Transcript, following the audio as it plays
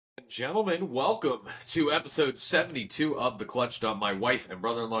Gentlemen, welcome to episode 72 of The Clutch Dump. My wife and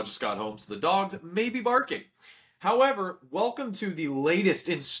brother-in-law just got home, so the dogs may be barking. However, welcome to the latest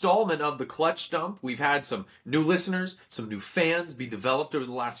installment of The Clutch Dump. We've had some new listeners, some new fans be developed over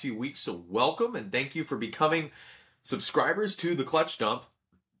the last few weeks, so welcome and thank you for becoming subscribers to The Clutch Dump.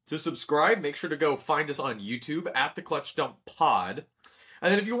 To subscribe, make sure to go find us on YouTube at The Clutch Dump Pod.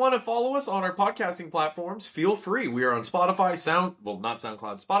 And then if you want to follow us on our podcasting platforms, feel free. We are on Spotify, not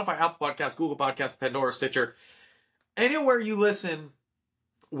SoundCloud, Spotify, Apple Podcasts, Google Podcasts, Pandora, Stitcher. Anywhere you listen,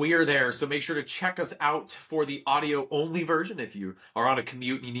 we are there. So make sure to check us out for the audio-only version if you are on a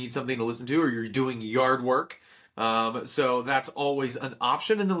commute and you need something to listen to or you're doing yard work. So that's always an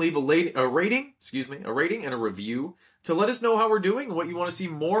option. And then leave a rating and a review to let us know how we're doing and what you want to see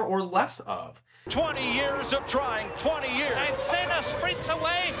more or less of. 20 years of trying, 20 years. And Senna sprints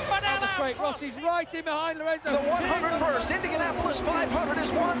away. Banana. Straight. Rossi's right in behind Lorenzo. The 101st Indianapolis 500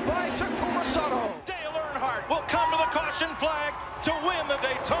 is won by Takuma Sato. Dale Earnhardt will come to the caution flag to win the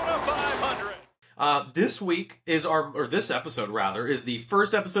Daytona 500. This episode is the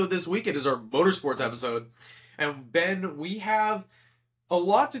first episode this week. It is our Motorsports episode. And Ben, we have a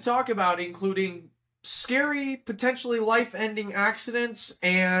lot to talk about, including scary, potentially life-ending accidents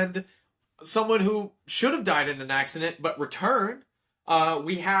and someone who should have died in an accident but returned.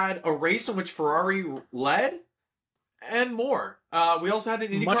 We had a race in which Ferrari led and more. We also had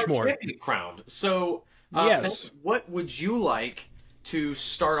an IndyCar champion crowned. So, yes. What would you like to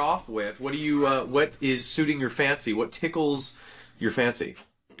start off with? What is suiting your fancy? What tickles your fancy?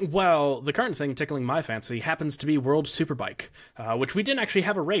 Well, the current thing tickling my fancy happens to be World Superbike, which we didn't actually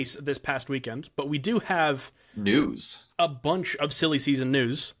have a race this past weekend, but we do have news. A bunch of silly season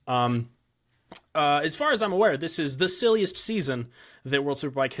news. As far as I'm aware, this is the silliest season that World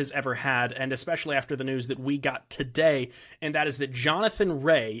Superbike has ever had, and especially after the news that we got today, and that is that Jonathan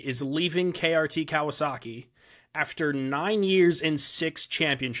Rea is leaving KRT Kawasaki after 9 years and 6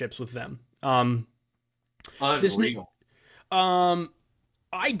 championships with them. Unreal.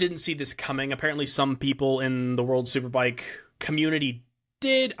 I didn't see this coming. Apparently some people in the World Superbike community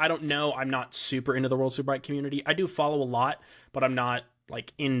did. I don't know. I'm not super into the World Superbike community. I do follow a lot, but I'm not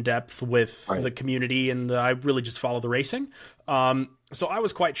like in depth with the community, and I really just follow the racing. So I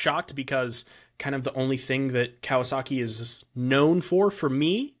was quite shocked because kind of the only thing that Kawasaki is known for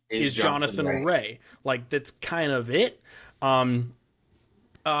me is Jonathan Rea. Like, that's kind of it.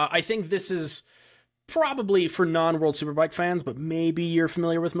 I think this is probably for non-World Superbike fans, but maybe you're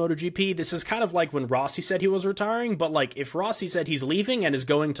familiar with Moto GP. This is kind of like when Rossi said he was retiring, but like if Rossi said he's leaving and is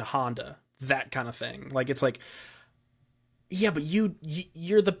going to Honda, that kind of thing. Like, it's like, yeah, but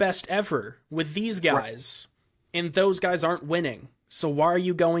you're the best ever with these guys, and those guys aren't winning. So why are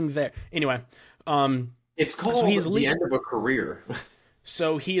you going there? Anyway, it's called the end of a career.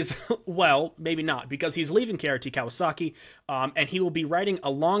 So he is, well, maybe not, because he's leaving KRT Kawasaki, and he will be riding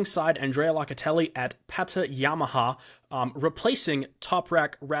alongside Andrea Locatelli at Pata Yamaha, replacing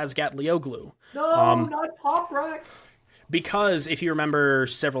Toprak Razgatlioglu. No, not Toprak! Because if you remember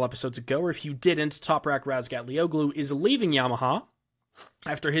several episodes ago, or if you didn't, Toprak Razgatlioglu is leaving Yamaha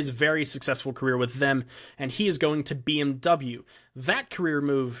after his very successful career with them, and he is going to BMW. That career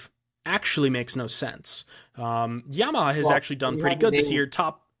move actually makes no sense. Yamaha has actually done pretty good this year.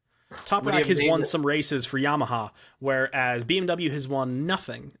 Toprak has won some races for Yamaha, whereas BMW has won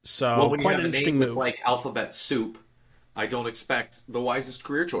nothing. So quite an interesting move. Like alphabet soup, I don't expect the wisest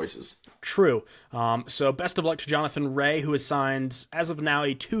career choices. True. So best of luck to Jonathan Rea, who has signed, as of now,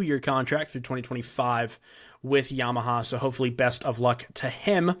 a 2-year contract through 2025 with Yamaha. So hopefully best of luck to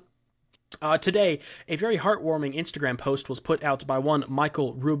him. Today, a very heartwarming Instagram post was put out by one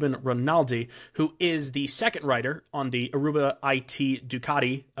Michael Ruben Rinaldi, who is the second rider on the Aruba IT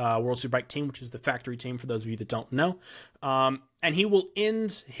Ducati World Superbike team, which is the factory team for those of you that don't know. And he will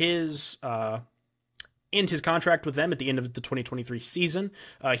end his contract with them at the end of the 2023 season.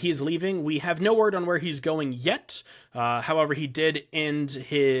 He is leaving. We have no word on where he's going yet. However, he did end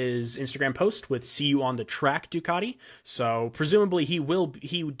his Instagram post with "See you on the track, Ducati." So presumably he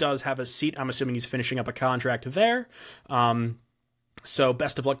does have a seat. I'm assuming he's finishing up a contract there. So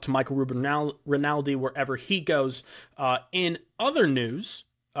best of luck to Michael Ruben Rinaldi wherever he goes. In other news,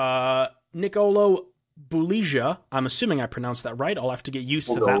 Nicolo Bulija, I'm assuming I pronounced that right. I'll have to get used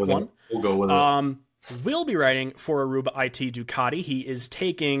to that one. We'll go with it. Will be riding for Aruba IT Ducati. He is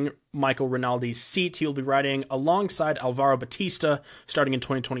taking Michael Rinaldi's seat. He will be riding alongside Alvaro Batista starting in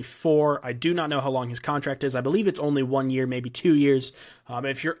 2024. I do not know how long his contract is. I believe it's only 1 year, maybe 2 years.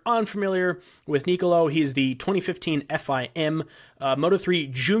 If you're unfamiliar with Nicolo, he's the 2015 FIM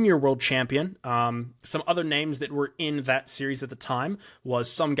Moto3 Junior World Champion. Some other names that were in that series at the time was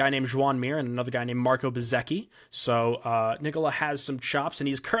some guy named Joan Mir and another guy named Marco Bezzecchi. So Nicola has some chops, and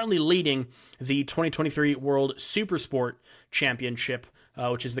he's currently leading the 2023 World Supersport Championship,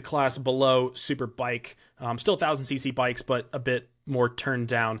 which is the class below Superbike. Still 1,000cc bikes, but a bit more turned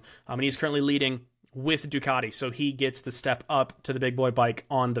down. And he's currently leading with Ducati, so he gets the step up to the big boy bike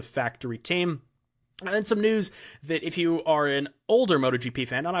on the factory team. And then some news that if you are an older MotoGP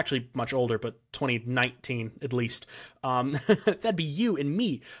fan, not actually much older, but 2019 at least, that'd be you and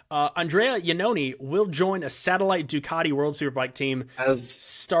me. Andrea Iannone will join a satellite Ducati World Superbike team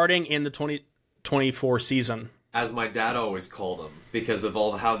starting in the 2024 season. As my dad always called him, because of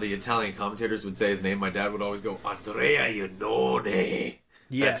how the Italian commentators would say his name, my dad would always go, Andrea Iannone.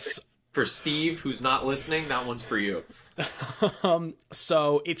 Yes. For Steve, who's not listening, that one's for you.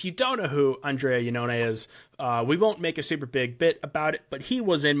 So if you don't know who Andrea Iannone is, we won't make a super big bit about it, but he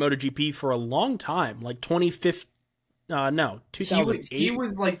was in MotoGP for a long time, like 2015. 2008. He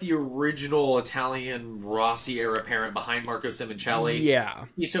was like the original Italian Rossi era parent behind Marco Simoncelli. Yeah.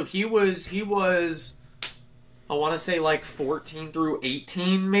 So he was I want to say like 14 through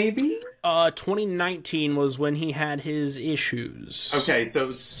 18, maybe? 2019 was when he had his issues. Okay, so it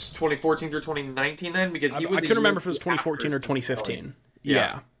was 2014 through 2019 then? Because I couldn't remember if it was 2014 or 2015.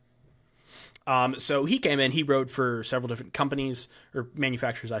 Yeah. So he came in, he rode for several different companies, or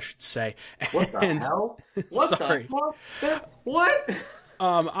manufacturers, I should say. What the hell? What sorry. the fuck? What?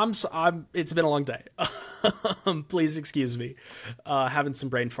 It's been a long day. Please excuse me. Having some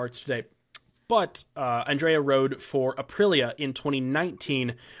brain farts today. But Andrea rode for Aprilia in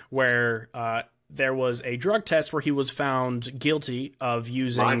 2019, where there was a drug test where he was found guilty of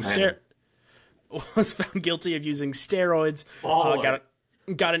using steroids.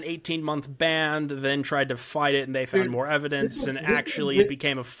 Got an 18-month ban, then tried to fight it, and they found more evidence, and actually it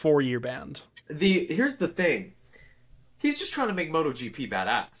became a 4-year ban. Here's the thing. He's just trying to make MotoGP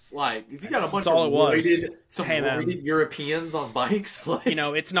badass. Like, if you got a bunch of roided Europeans on bikes, like... You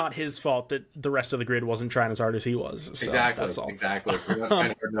know, it's not his fault that the rest of the grid wasn't trying as hard as he was. So exactly, that's all. Exactly. That's kind of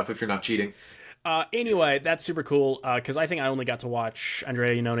hard enough if you're not cheating. Anyway, that's super cool, because I think I only got to watch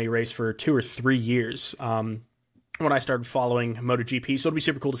Andrea Iannone race for 2 or 3 years when I started following MotoGP, so it'll be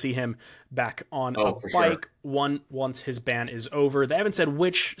super cool to see him back on a bike once his ban is over. They haven't said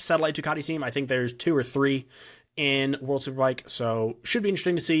which satellite Ducati team. I think there's 2 or 3 in World Superbike, so should be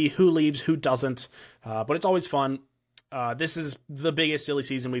interesting to see who leaves, who doesn't, but it's always fun. This is the biggest silly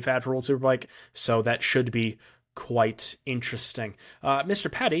season we've had for World Superbike, so that should be quite interesting. Mr.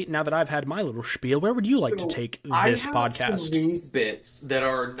 Patty, now that I've had my little spiel, where would you like to take this podcast? I have some news bits that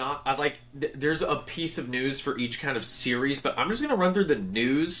are not... there's a piece of news for each kind of series, but I'm just going to run through the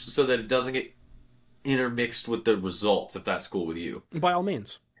news so that it doesn't get intermixed with the results, if that's cool with you. By all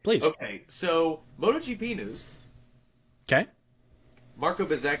means, please. Okay, so MotoGP news. Okay. Marco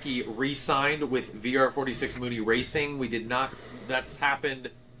Bezzecchi re-signed with VR46 Moody Racing. We did not... That's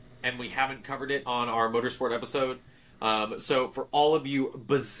happened... and we haven't covered it on our Motorsport episode. So for all of you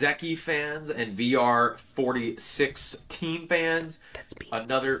Bezzecchi fans and VR46 team fans,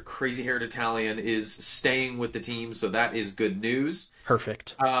 another crazy-haired Italian is staying with the team, so that is good news.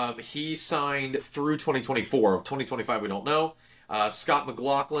 Perfect. He signed through 2024. 2025, we don't know. Scott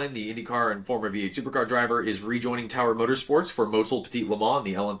McLaughlin, the IndyCar and former V8 Supercar driver, is rejoining Tower Motorsports for Motul Petit Le Mans,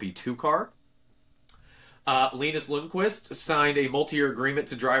 the LMP2 car. Linus Lundqvist signed a multi-year agreement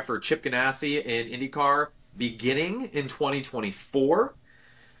to drive for Chip Ganassi in IndyCar beginning in 2024.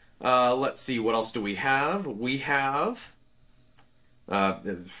 Let's see, what else do we have? We have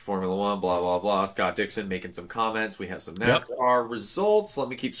Formula One, blah, blah, blah. Scott Dixon making some comments. We have some NASCAR results. Let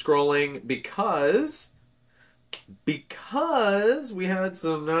me keep scrolling because we had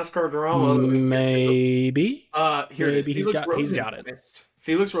some NASCAR drama. Maybe. Here it is. He's got it.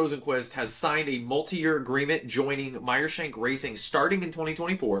 Felix Rosenqvist has signed a multi-year agreement joining Meyershank Racing starting in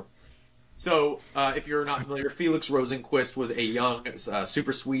 2024. So, if you're not familiar, Felix Rosenqvist was a young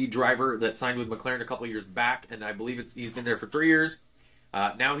super Swede driver that signed with McLaren a couple of years back, and I believe he's been there for 3 years.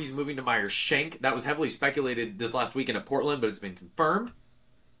 Now he's moving to Meyershank. That was heavily speculated this last weekend at Portland, but it's been confirmed.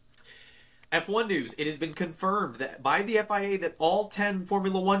 F1 news, it has been confirmed that by the FIA that all 10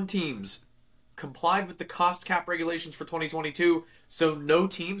 Formula One teams complied with the cost cap regulations for 2022, so no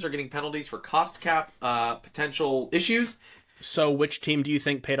teams are getting penalties for cost cap potential issues. So which team do you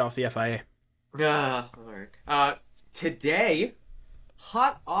think paid off the FIA? All right. Today,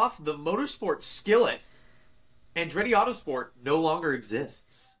 hot off the Motorsport skillet, Andretti Autosport no longer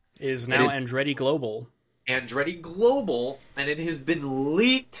exists. Is now Andretti Global. Andretti Global, and it has been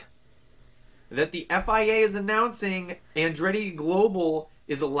leaked that the FIA is announcing Andretti Global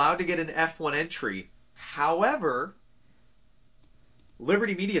is allowed to get an F1 entry. However,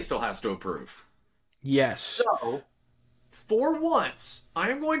 Liberty Media still has to approve. Yes. So, for once, I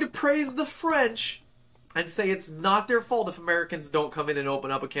am going to praise the French and say it's not their fault if Americans don't come in and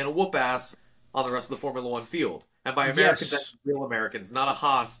open up a can of whoop ass on the rest of the Formula One field. And by Americans, that's real Americans, not a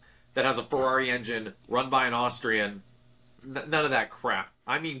Haas that has a Ferrari engine run by an Austrian. None of that crap.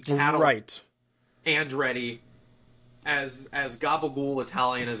 I mean, Cadillac, right. Andretti, as gabagool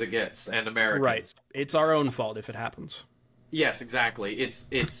Italian as it gets, and Americans. Right. It's our own fault if it happens. Yes, exactly.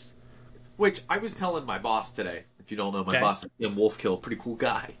 It's which I was telling my boss today. If you don't know, my boss is Tim Wolfkill, pretty cool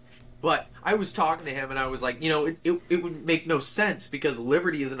guy. But I was talking to him, and I was like, it would make no sense because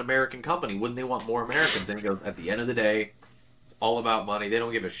Liberty is an American company. Wouldn't they want more Americans? And he goes, at the end of the day, it's all about money. They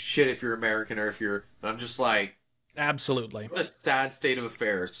don't give a shit if you're American or if you're... And I'm just like... Absolutely. What a sad state of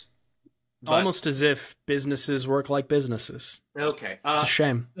affairs. But, almost as if businesses work like businesses. Okay. It's a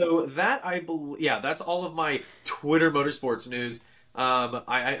shame. So that, I believe... Yeah, that's all of my Twitter motorsports news.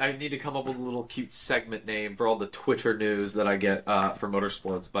 I need to come up with a little cute segment name for all the Twitter news that I get for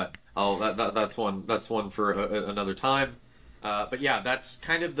motorsports, but that's one for another time. But yeah, that's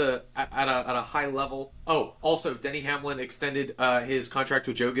kind of the at a high level. Oh, also Denny Hamlin extended his contract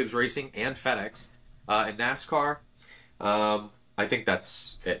with Joe Gibbs Racing and FedEx in NASCAR. I think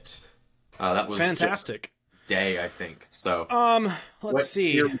that's it. That was fantastic day, I think. So let's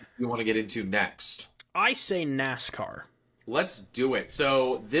see. What you want to get into next? I say NASCAR. Let's do it.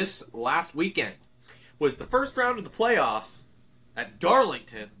 So this last weekend was the first round of the playoffs at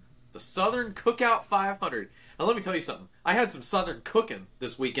Darlington, the Southern Cookout 500. Now let me tell you something. I had some Southern cooking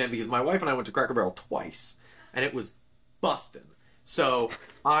this weekend because my wife and I went to Cracker Barrel twice, and it was busting. So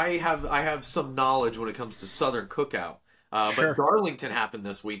I have some knowledge when it comes to Southern Cookout. Sure. But Darlington happened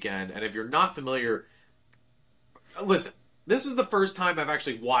this weekend, and if you're not familiar, listen, this was the first time I've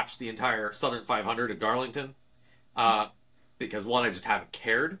actually watched the entire Southern 500 at Darlington. Because one, I just haven't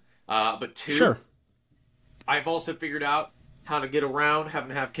cared. But two, sure. I've also figured out how to get around having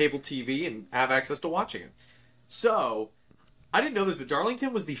to have cable TV and have access to watching it. So, I didn't know this, but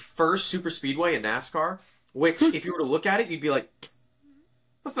Darlington was the first super speedway in NASCAR, which, if you were to look at it, you'd be like,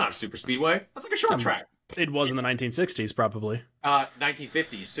 that's not a super speedway. That's like a short track. It was in the 1960s, probably.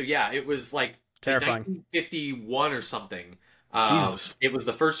 1950s. So, yeah, it was like terrifying. 1951 or something. Jesus. It was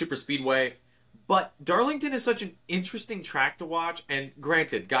the first super speedway. But Darlington is such an interesting track to watch, and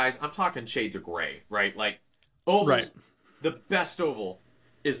granted, guys, I'm talking shades of gray, right? Like, ovals, right. The best oval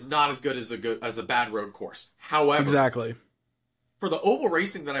is not as good as a bad road course. However, exactly. For the oval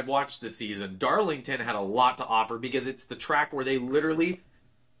racing that I've watched this season, Darlington had a lot to offer because it's the track where they literally,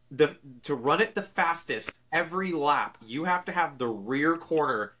 to run it the fastest every lap, you have to have the rear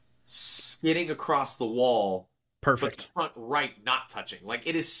corner skidding across the wall. Perfect. But the front right not touching. Like,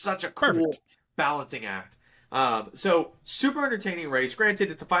 it is such a cool balancing act. So super entertaining race.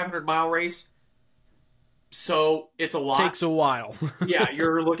 Granted, it's a 500-mile race, so it's a lot. Takes a while. Yeah,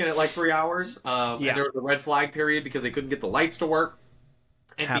 you're looking at like 3 hours. And there was a red flag period because they couldn't get the lights to work.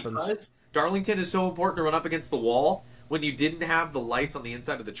 And happens. Because Darlington is so important to run up against the wall, when you didn't have the lights on the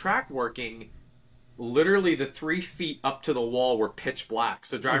inside of the track working, literally the 3 feet up to the wall were pitch black.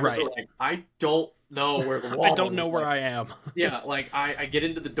 So drivers were like, I don't know where the wall is. I don't know where I am. Yeah, like I get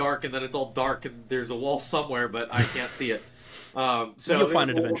into the dark and then it's all dark and there's a wall somewhere, but I can't see it. So you'll find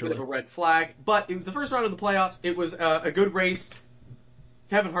it was eventually. A bit of a red flag, but it was the first round of the playoffs. It was a good race.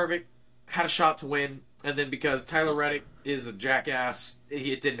 Kevin Harvick had a shot to win, and then because Tyler Reddick is a jackass,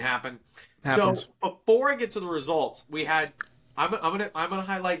 it didn't happen. Happens. So before I get to the results, we had I'm gonna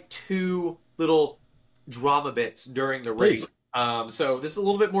highlight 2 little drama bits during the race. So this is a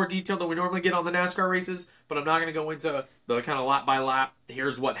little bit more detailed than we normally get on the NASCAR races, but I'm not going to go into the kind of lap by lap.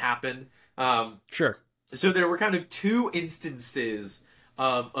 Here's what happened. Sure. So there were kind of 2 instances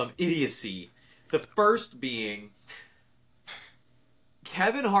of idiocy. The first being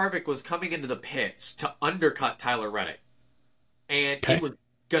Kevin Harvick was coming into the pits to undercut Tyler Reddick. And it was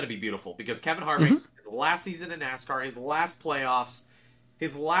going to be beautiful because Kevin Harvick, his last season in NASCAR, his last playoffs,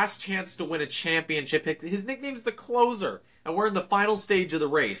 his last chance to win a championship. His nickname's the Closer, and we're in the final stage of the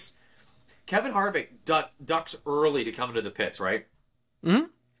race. Kevin Harvick ducks early to come into the pits, right? Mm-hmm.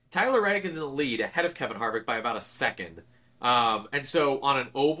 Tyler Reddick is in the lead, ahead of Kevin Harvick by about a second. And so on an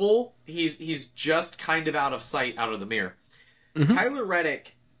oval, he's just kind of out of sight, out of the mirror. Mm-hmm. Tyler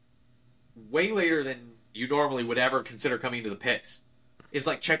Reddick, way later than you normally would ever consider coming to the pits, is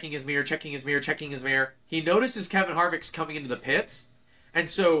like checking his mirror, checking his mirror, checking his mirror. He notices Kevin Harvick's coming into the pits, and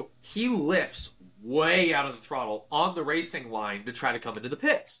so he lifts way out of the throttle on the racing line to try to come into the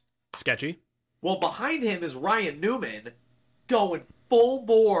pits. Sketchy. Well, behind him is Ryan Newman going full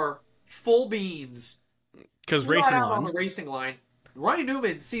bore, full beans. Because racing line. On the racing line. Ryan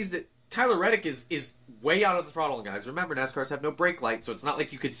Newman sees that Tyler Reddick is way out of the throttle, guys. Remember, NASCARs have no brake light, so it's not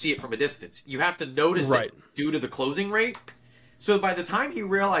like you could see it from a distance. You have to notice it due to the closing rate. So by the time he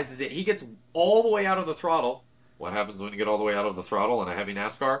realizes it, he gets all the way out of the throttle. What happens when you get all the way out of the throttle in a heavy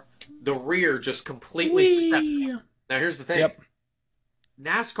NASCAR? The rear just completely steps up. Now, here's the thing. Yep.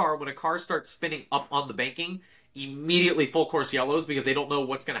 NASCAR, when a car starts spinning up on the banking, immediately full course yellows because they don't know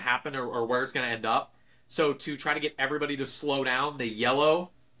what's going to happen or where it's going to end up. So to try to get everybody to slow down, they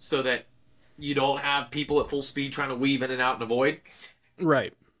yellow so that you don't have people at full speed trying to weave in and out and avoid.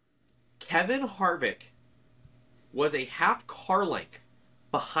 Right. Kevin Harvick was a half car length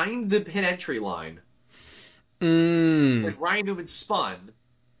behind the pit entry line when Ryan Newman spun,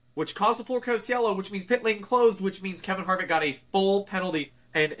 which caused a full course yellow, which means pit lane closed, which means Kevin Harvick got a full penalty.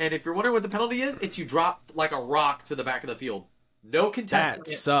 And if you're wondering what the penalty is, it's you dropped like a rock to the back of the field. No contestant.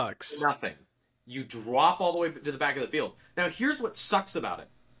 That sucks. Nothing. You drop all the way to the back of the field. Now, here's what sucks about it.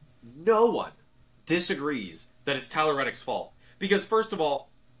 No one disagrees that it's Tyler Reddick's fault. Because, first of all,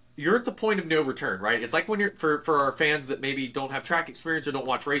 you're at the point of no return, right? It's like when you're, for our fans that maybe don't have track experience or don't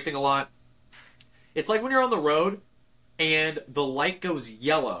watch racing a lot, it's like when you're on the road and the light goes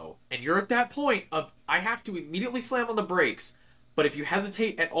yellow, and you're at that point of, I have to immediately slam on the brakes, but if you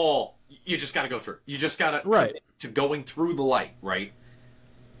hesitate at all, you just got to go through. You just got to commit to going through the light, right?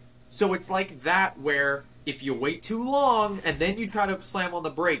 So it's like that where if you wait too long and then you try to slam on the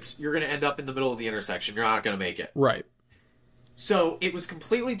brakes, you're going to end up in the middle of the intersection. You're not going to make it. Right. So it was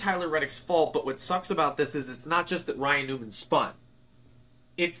completely Tyler Reddick's fault, but what sucks about this is it's not just that Ryan Newman spun.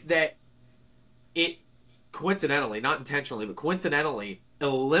 It's that it coincidentally, not intentionally, but coincidentally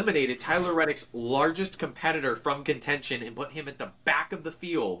eliminated Tyler Reddick's largest competitor from contention and put him at the back of the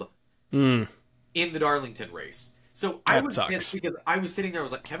field in the Darlington race. So I was pissed because I was sitting there, I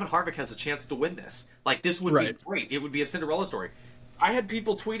was like, Kevin Harvick has a chance to win this. Like, this would be great. It would be a Cinderella story. I had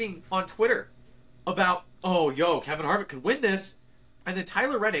people tweeting on Twitter about, Kevin Harvick could win this. And then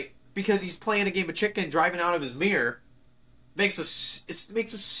Tyler Reddick, because he's playing a game of chicken, driving out of his mirror, makes a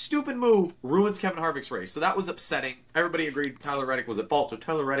stupid move, ruins Kevin Harvick's race. So that was upsetting. Everybody agreed Tyler Reddick was at fault. So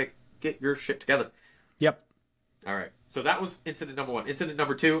Tyler Reddick, get your shit together. Yep. All right. So that was incident number 1. Incident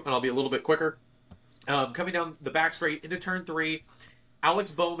number 2, and I'll be a little bit quicker. Coming down the back straight into turn 3,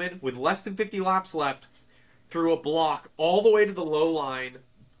 Alex Bowman, with less than 50 laps left, threw a block all the way to the low line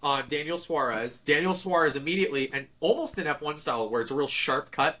on Daniel Suarez. Daniel Suarez immediately, and almost in F1 style where it's a real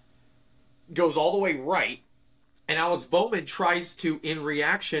sharp cut, goes all the way right, and Alex Bowman tries to, in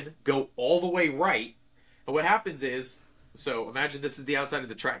reaction, go all the way right. And what happens is, so imagine this is the outside of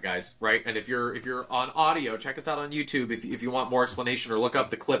the track, guys, right? And if you're on audio, check us out on YouTube if you want more explanation, or look up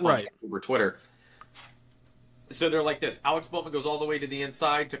the clip on YouTube or Twitter. So they're like this. Alex Bowman goes all the way to the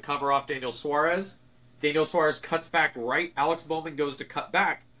inside to cover off Daniel Suarez. Daniel Suarez cuts back right. Alex Bowman goes to cut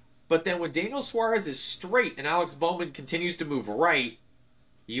back. But then when Daniel Suarez is straight and Alex Bowman continues to move right,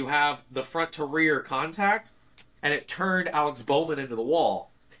 you have the front to rear contact, and it turned Alex Bowman into the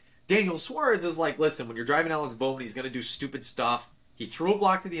wall. Daniel Suarez is like, listen, when you're driving Alex Bowman, he's going to do stupid stuff. He threw a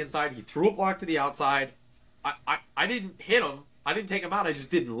block to the inside. He threw a block to the outside. I didn't hit him. I didn't take him out. I just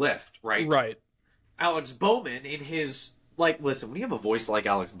didn't lift, right? Right. Alex Bowman, in his, like, listen, when you have a voice like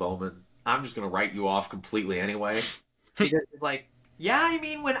Alex Bowman, I'm just going to write you off completely anyway. He's like, yeah, I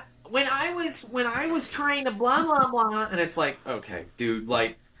mean, when I was trying to blah, blah, blah, and it's like, okay, dude,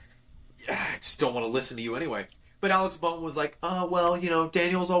 like, I just don't want to listen to you anyway. But Alex Bowman was like, well,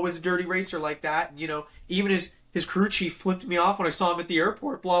 Daniel's always a dirty racer like that, and, even his crew chief flipped me off when I saw him at the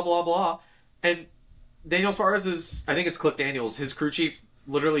airport, blah, blah, blah. And Daniel Suarez is, I think it's Cliff Daniels, his crew chief,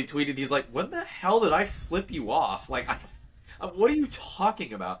 literally tweeted, he's like, when the hell did I flip you off? Like, what are you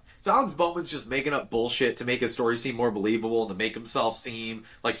talking about? So Alex Bowman's just making up bullshit to make his story seem more believable and to make himself seem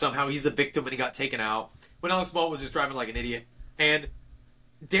like somehow he's the victim and he got taken out, when Alex Bowman was just driving like an idiot. And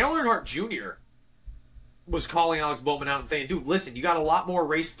Dale Earnhardt Jr. was calling Alex Bowman out and saying, dude, listen, you got a lot more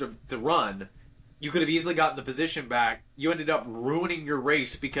race to run. You could have easily gotten the position back. You ended up ruining your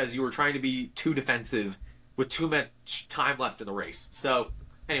race because you were trying to be too defensive with too much time left in the race. So,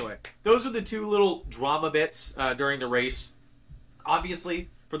 anyway, those are the two little drama bits during the race. Obviously,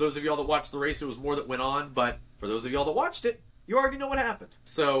 for those of y'all that watched the race, there was more that went on, but for those of y'all that watched it, you already know what happened.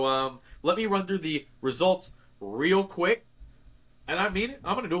 So, let me run through the results real quick. And I mean it.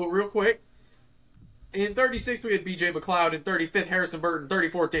 I'm going to do it real quick. In 36th, we had B.J. McLeod. In 35th, Harrison Burton.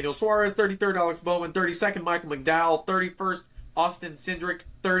 34th, Daniel Suarez. 33rd, Alex Bowman. 32nd, Michael McDowell. 31st, Austin Cindric.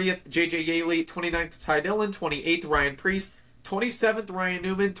 30th, J.J. Yaley. 29th, Ty Dillon. 28th, Ryan Preece. 27th, Ryan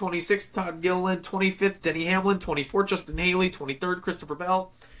Newman. 26th, Todd Gilliland. 25th, Denny Hamlin. 24th, Justin Haley. 23rd, Christopher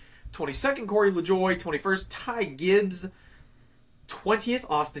Bell. 22nd, Corey LaJoie. 21st, Ty Gibbs. 20th,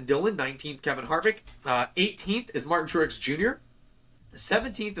 Austin Dillon. 19th, Kevin Harvick. 18th is Martin Truex Jr.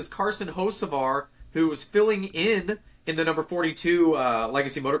 17th is Carson Hocevar, who was filling in the number 42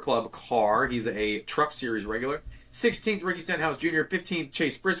 Legacy Motor Club car. He's a Truck Series regular. 16th, Ricky Stenhouse Jr. 15th,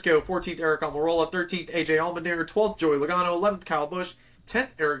 Chase Briscoe. 14th, Eric Almirola. 13th, AJ Allmendinger. 12th, Joey Logano. 11th, Kyle Busch.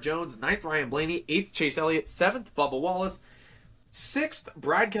 10th, Eric Jones. 9th, Ryan Blaney. 8th, Chase Elliott. 7th, Bubba Wallace. 6th,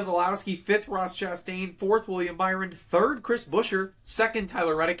 Brad Keselowski. 5th, Ross Chastain. 4th, William Byron. 3rd, Chris Buescher. 2nd,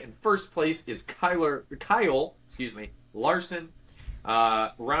 Tyler Reddick. And 1st place is Kyle Larson.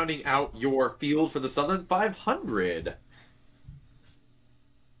 Rounding out your field for the Southern 500.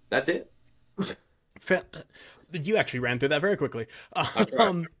 That's it. You actually ran through that very quickly. That's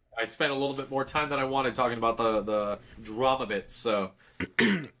right. I spent a little bit more time than I wanted talking about the drama bits, so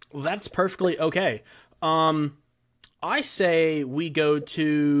that's perfectly okay. I say we go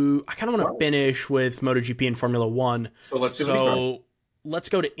to. I kind of want to finish with Moto GP and Formula One. So let's do let's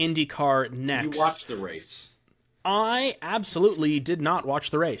go to IndyCar next. You watched the race. I absolutely did not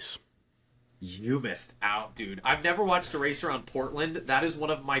watch the race. You missed out, dude. I've never watched a race around Portland. That is one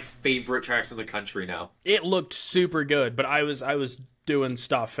of my favorite tracks in the country now. It looked super good, but I was doing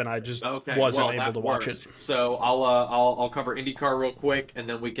stuff and I just wasn't able to watch it. So I'll cover IndyCar real quick, and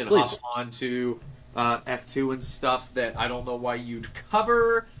then we can hop on to F2 and stuff that I don't know why you'd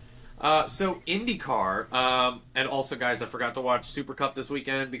cover. So IndyCar, and also guys, I forgot to watch Super Cup this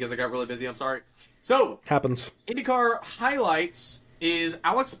weekend because I got really busy. I'm sorry. So happens. IndyCar highlights is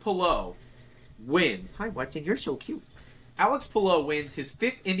Alex Palou wins. Hi, Watson, you're so cute. Alex Palou wins his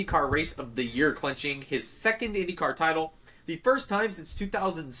 5th IndyCar race of the year, clinching his 2nd IndyCar title. The first time since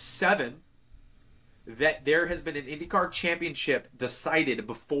 2007 that there has been an IndyCar championship decided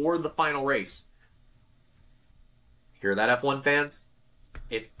before the final race. Hear that, F1 fans?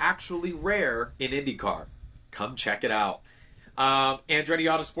 It's actually rare in IndyCar. Come check it out. Andretti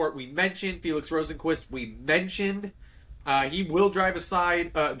Autosport, we mentioned. Felix Rosenqvist, we mentioned. He will drive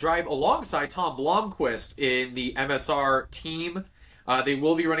alongside Tom Blomqvist in the MSR team. They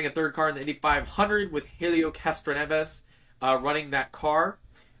will be running a third car in the Indy 500 with Helio Castroneves running that car.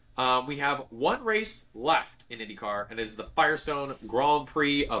 We have one race left in IndyCar, and it is the Firestone Grand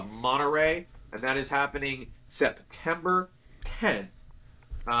Prix of Monterey, and that is happening September 10th.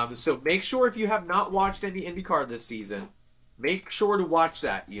 So make sure, if you have not watched any IndyCar this season, make sure to watch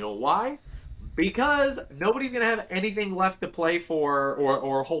that. You know why? Because nobody's going to have anything left to play for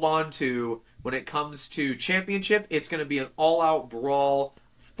or hold on to when it comes to championship. It's going to be an all-out brawl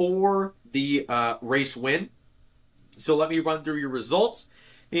for the race win. So let me run through your results.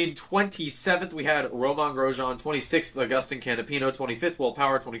 In 27th, we had Romain Grosjean. 26th, Augustin Canapino. 25th, Will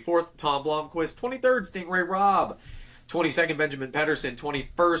Power. 24th, Tom Blomqvist. 23rd, Stingray Robb. 22nd, Benjamin Pedersen.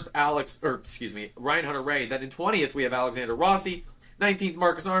 21st, Ryan Hunter-Reay. Then in 20th, we have Alexander Rossi. 19th,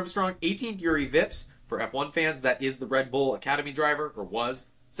 Marcus Armstrong. 18th, Yuri Vips. For F1 fans, that is the Red Bull Academy driver, or was.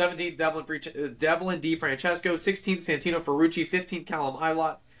 17th, Devlin D. Francesco. 16th, Santino Ferrucci. 15th, Callum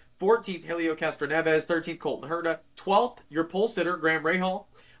Ilott. 14th, Helio Castroneves. 13th, Colton Herta. 12th, your pole sitter, Graham Rahal.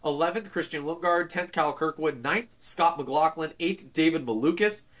 11th, Christian Lundgaard. 10th, Kyle Kirkwood. 9th, Scott McLaughlin. 8th, David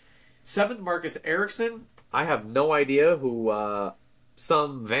Malukas. 7th, Marcus Ericsson. I have no idea who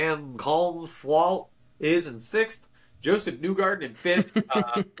some Van Kalmflaut is in 6th. Joseph Newgarden in 5th.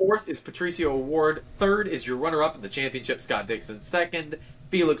 4th is Patricio Award. 3rd is your runner-up in the championship, Scott Dixon. 2nd,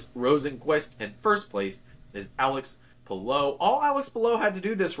 Felix Rosenqvist. And 1st place is Alex Palou. All Alex Palou had to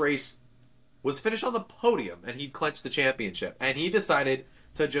do this race was finish on the podium, and he'd clinch the championship. And he decided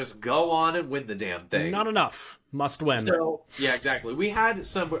to just go on and win the damn thing. Not enough. Must win. So, yeah, exactly. We had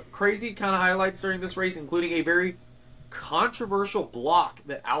some crazy kind of highlights during this race, including a very controversial block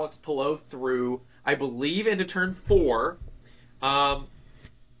that Alex Palou threw, I believe, into turn 4. And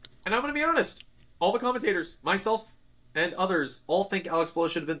I'm going to be honest. All the commentators, myself and others, all think Alex Palou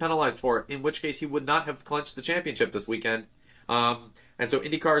should have been penalized for it, in which case he would not have clinched the championship this weekend. And so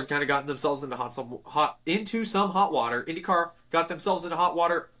IndyCar has kind of gotten themselves into some hot water. IndyCar got themselves into hot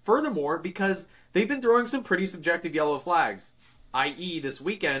water furthermore because they've been throwing some pretty subjective yellow flags. I.e., this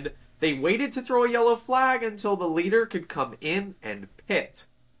weekend, they waited to throw a yellow flag until the leader could come in and pit.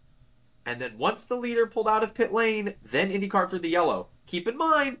 And then once the leader pulled out of pit lane, then IndyCar threw the yellow. Keep in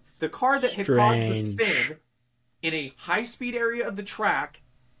mind, the car that had caused the spin in a high-speed area of the track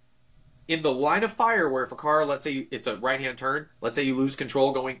in the line of fire where if a car, let's say it's a right-hand turn, let's say you lose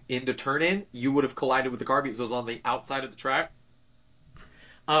control going into turn in, you would have collided with the car because it was on the outside of the track.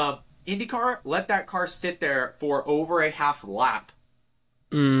 IndyCar, let that car sit there for over a half lap.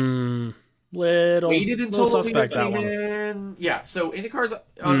 Waited until suspect that one. In. Yeah, so IndyCar's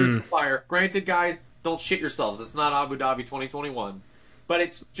under some fire. Granted, guys, don't shit yourselves. It's not Abu Dhabi 2021. But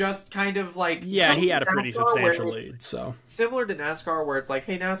it's just kind of like... Yeah, he had a pretty substantial lead, so... Similar to NASCAR, where it's like,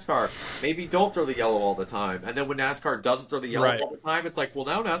 hey, NASCAR, maybe don't throw the yellow all the time. And then when NASCAR doesn't throw the yellow all the time, it's like, well,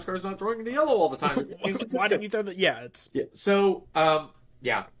 now NASCAR's not throwing the yellow all the time. Why didn't you throw the... Yeah, it's... Yeah. So,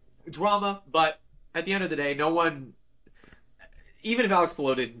 yeah, drama, but at the end of the day, no one... Even if Alex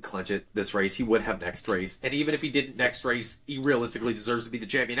Palou didn't clinch it this race, he would have next race. And even if he didn't next race, he realistically deserves to be the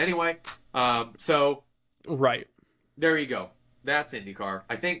champion anyway. So... Right. There you go. That's IndyCar.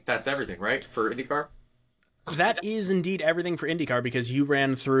 I think that's everything, right, for IndyCar? That is indeed everything for IndyCar, because you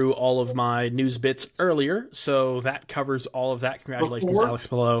ran through all of my news bits earlier, so that covers all of that. Congratulations, Alex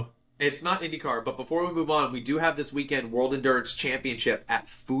Palou. It's not IndyCar, but before we move on, we do have this weekend World Endurance Championship at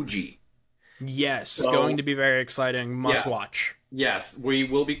Fuji. Yes, going to be very exciting. Must watch. Yes, we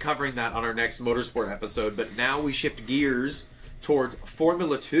will be covering that on our next Motorsport episode, but now we shift gears towards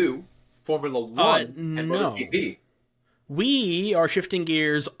Formula 2, Formula 1, and Moto GP. We are shifting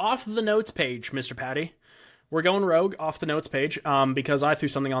gears off the notes page, Mr. Patty. We're going rogue off the notes page because I threw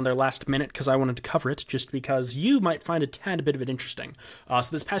something on there last minute because I wanted to cover it, just because you might find a tad bit of it interesting. So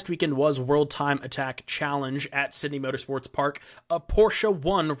this past weekend was World Time Attack Challenge at Sydney Motorsports Park. A Porsche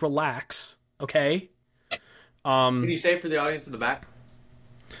won. Relax, okay? Can you say it for the audience in the back?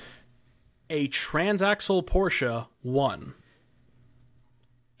 A transaxle Porsche won.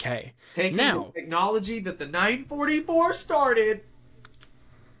 Okay. Taking now, the technology that the 944 started,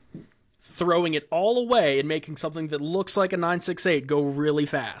 throwing it all away and making something that looks like a 968 go really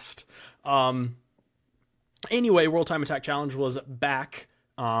fast. Anyway, World Time Attack Challenge was back,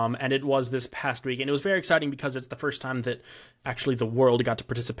 and it was this past week, and it was very exciting because it's the first time that actually the world got to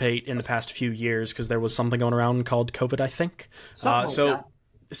participate in the past few years, because there was something going around called COVID, I think.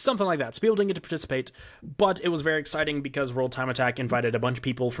 Something like that. So people didn't get to participate, but it was very exciting because World Time Attack invited a bunch of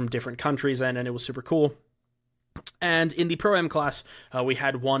people from different countries in, and it was super cool. And in the Pro-Am class, we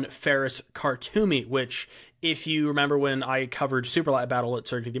had one Ferris Khartoumi, which, if you remember when I covered Super Lap Battle at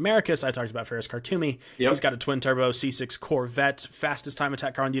Circuit of the Americas, I talked about Ferris Khartoumi. Yep. He's got a twin-turbo C6 Corvette, fastest time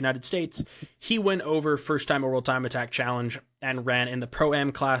attack car in the United States. He went over first time at World Time Attack Challenge and ran in the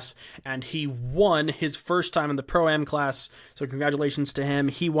Pro-Am class, and he won his first time in the Pro-Am class, so congratulations to him.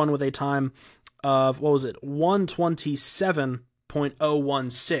 He won with a time of,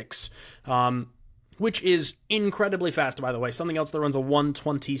 127.016, which is incredibly fast, by the way. Something else that runs a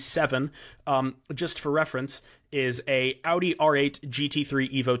 127, just for reference, is a Audi R8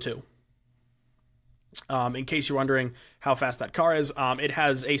 GT3 Evo 2. In case you're wondering how fast that car is, it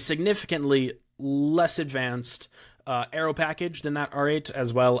has a significantly less advanced aero package than that R8,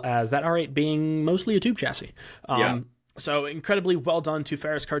 as well as that R8 being mostly a tube chassis. So incredibly well done to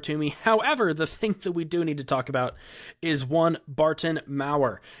Ferris Khartoumi. However, the thing that we do need to talk about is one Barton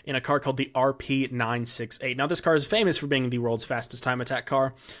Maurer in a car called the RP968. Now, this car is famous for being the world's fastest time attack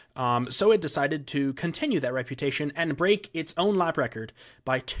car, so it decided to continue that reputation and break its own lap record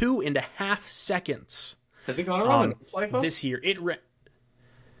by 2.5 seconds. Has it gone around the Nordschleife? This year?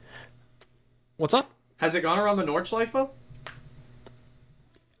 What's up? Has it gone around the Nordschleife?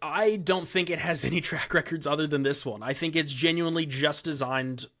 I don't think it has any track records other than this one. I think it's genuinely just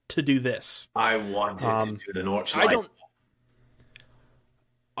designed to do this. I wanted to do the Nordschleife.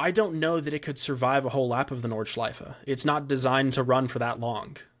 I don't know that it could survive a whole lap of the Nordschleife. It's not designed to run for that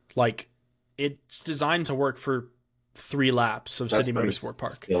long. Like, it's designed to work for 3 laps of Sydney Motorsport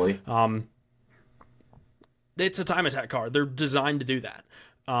Park. Silly. It's a time attack car. They're designed to do that.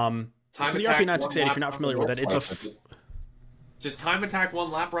 So the RP968, if you're not familiar with it, it's a... Just time attack one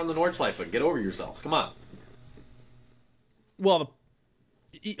lap around the Nordschleife. Get over yourselves. Come on. Well,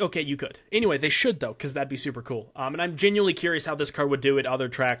 okay, you could. Anyway, they should, though, because that'd be super cool. And I'm genuinely curious how this car would do at other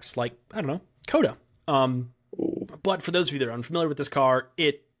tracks like, I don't know, Coda. But for those of you that are unfamiliar with this car,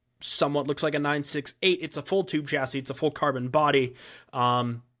 it somewhat looks like a 968. It's a full tube chassis. It's a full carbon body.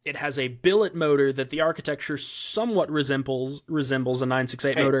 It has a billet motor that the architecture somewhat resembles a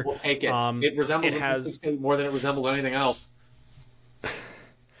 968 motor. We'll take it. It resembles it more than it resembles anything else.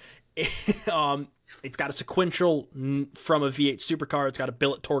 It's got a sequential from a V8 supercar. It's got a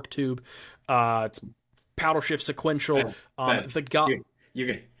billet torque tube. It's paddle shift sequential.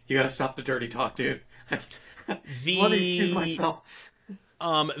 You gotta stop the dirty talk, dude. Let me excuse myself.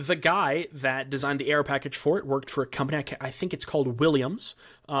 The guy that designed the aero package for it worked for a company, I think it's called Williams.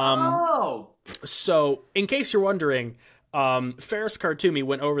 So, in case you're wondering, Ferris Khartoumi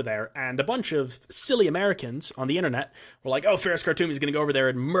went over there, and a bunch of silly Americans on the internet were like, oh, Ferris Khartoumi's going to go over there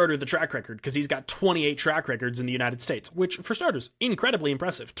and murder the track record, because he's got 28 track records in the United States, which, for starters, incredibly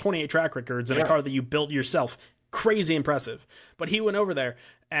impressive. 28 track records in a car that you built yourself. Crazy impressive. But he went over there,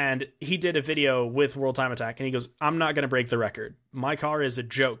 and he did a video with World Time Attack, and he goes, I'm not going to break the record. My car is a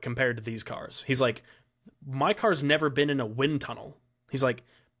joke compared to these cars. He's like, my car's never been in a wind tunnel. He's like,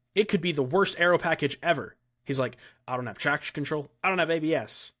 it could be the worst aero package ever. He's like, I don't have traction control. I don't have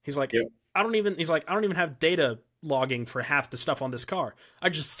ABS. He's like, I don't even have data logging for half the stuff on this car. I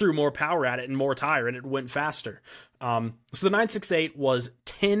just threw more power at it and more tire, and it went faster. So the 968 was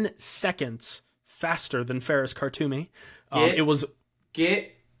 10 seconds faster than Ferris Khartoumi. It was,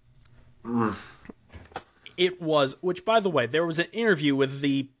 which, by the way, there was an interview with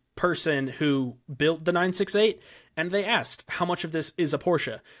the person who built the 968, and they asked how much of this is a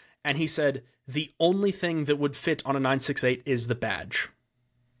Porsche, and he said the only thing that would fit on a 968 is the badge.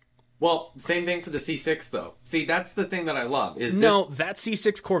 Well, same thing for the C6 though. See, that's the thing that I love. That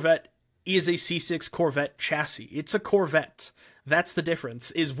C6 Corvette is a C6 Corvette chassis. It's a Corvette. That's the difference,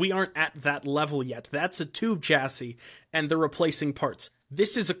 is we aren't at that level yet. That's a tube chassis, and they're replacing parts.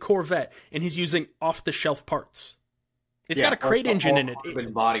 This is a Corvette, and he's using off-the-shelf parts. It's got a crate engine in it. It's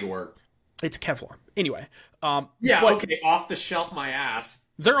bodywork. It's Kevlar. Anyway. Okay, off the shelf my ass.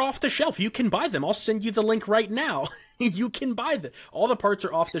 They're off the shelf. You can buy them. I'll send you the link right now. You can buy them. All the parts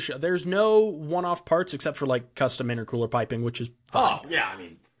are off the shelf. There's no one-off parts except for, like, custom intercooler piping, which is fine. Oh, yeah, I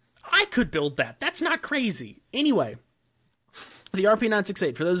mean... I could build that. That's not crazy. Anyway... The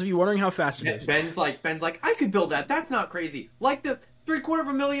RP968, for those of you wondering how fast it is. Ben's like, I could build that. That's not crazy. Like the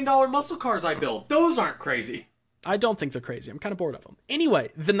 $750,000 muscle cars I build. Those aren't crazy. I don't think they're crazy. I'm kind of bored of them.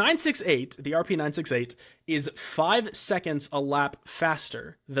 Anyway, the 968, the RP968, is 5 seconds a lap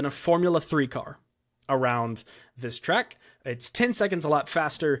faster than a Formula 3 car around this track. It's 10 seconds a lap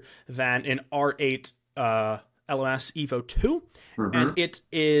faster than an R8 LMS Evo 2. And it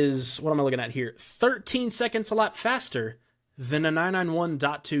is, what am I looking at here? 13 seconds a lap faster than a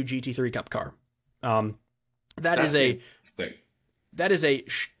 991.2 GT3 Cup car. That is a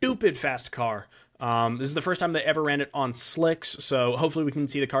stupid fast car. This is the first time they ever ran it on slicks, so hopefully we can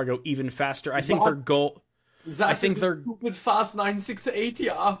see the car go even faster. I think their goal... stupid fast 968,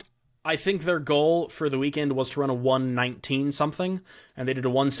 yeah. I think their goal for the weekend was to run a 119 something, and they did a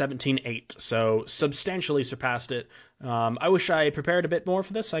 117.8, so substantially surpassed it. I wish I prepared a bit more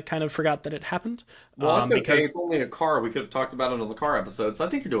for this. I kind of forgot that it happened. Well, that's okay. Because it's only a car. We could have talked about it on the car episode, so I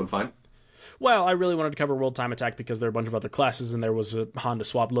think you're doing fine. Well, I really wanted to cover World Time Attack because there are a bunch of other classes, and there was a Honda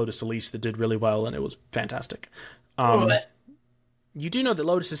Swap Lotus Elise that did really well, and it was fantastic. You do know that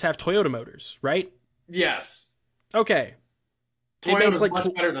Lotuses have Toyota motors, right? Yes. Okay. Toyota's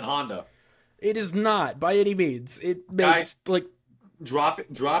much better than Honda. It is not, by any means. It makes, Drop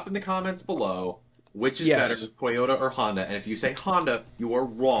in the comments below which is better, Toyota or Honda. And if you say Honda, you are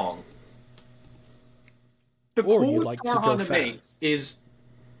wrong. The coolest car Honda makes is...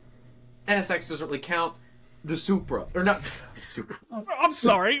 NSX doesn't really count. The Supra. Or not the Supra. I'm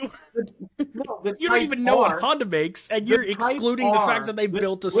sorry. You don't even know what Honda makes, and you're excluding the fact that they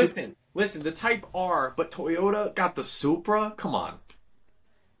built a Supra. Listen, the Type R, but Toyota got the Supra? Come on.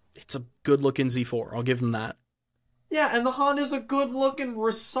 It's a good-looking Z4. I'll give them that. Yeah, and the Honda's a good-looking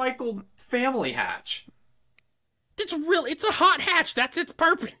recycled family hatch. It's a hot hatch. That's its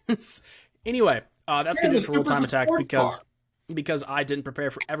purpose. Anyway, that's going to do it for World Time Attack because I didn't prepare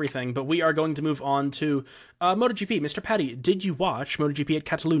for everything, but we are going to move on to MotoGP. Mr. Patty, did you watch MotoGP at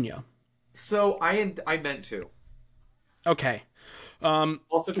Catalunya? So, I meant to. Okay.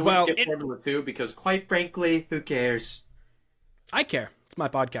 Also, can we skip Formula 2? Because, quite frankly, who cares? I care. It's my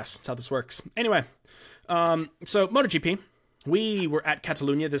podcast. That's how this works. Anyway, so MotoGP. We were at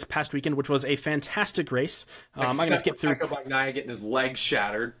Catalunya this past weekend, which was a fantastic race. I'm going to skip through. Bagnaia getting his leg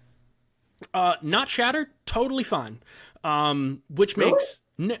shattered. Not shattered. Totally fine. Which makes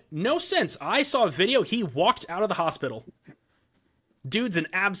no sense. I saw a video. He walked out of the hospital. Dude's an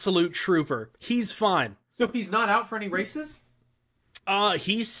absolute trooper. He's fine. So he's not out for any races?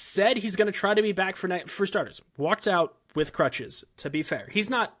 He said he's going to try to be back for starters. Walked out with crutches, to be fair. He's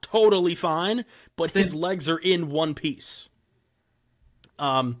not totally fine, but his legs are in one piece.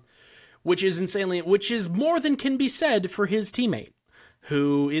 Which is more than can be said for his teammate,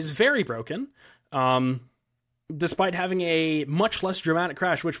 who is very broken, despite having a much less dramatic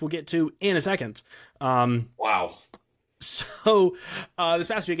crash, which we'll get to in a second. Wow. So, this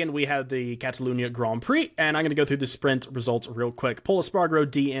past weekend, we had the Catalunya Grand Prix, and I'm going to go through the sprint results real quick. Pol Espargaro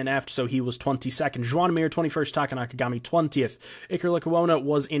DNF'd, so he was 22nd. Joan Mir, 21st. Taka Nakagami, 20th. Iker Lecuona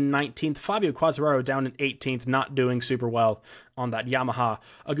was in 19th. Fabio Quartararo down in 18th, not doing super well on that Yamaha.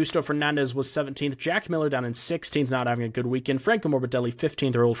 Augusto Fernandez was 17th. Jack Miller down in 16th, not having a good weekend. Franco Morbidelli,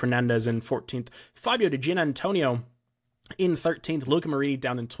 15th. Raul Fernandez in 14th. Fabio Di Gianantonio in 13th, Luca Marini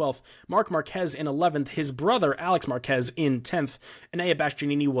down in 12th, Marc Marquez in 11th, his brother Alex Marquez in 10th, Enea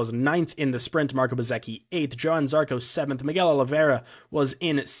Bastianini was 9th in the sprint, Marco Bezzecchi 8th, Johan Zarco 7th, Miguel Oliveira was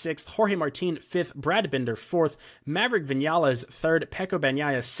in 6th, Jorge Martin 5th, Brad Binder 4th, Maverick Vinales 3rd, Pecco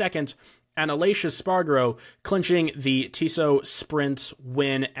Bagnaia 2nd, and Aleix Espargaro clinching the Tissot sprint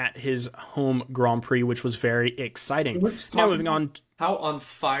win at his home Grand Prix, which was very exciting. Now moving on. How on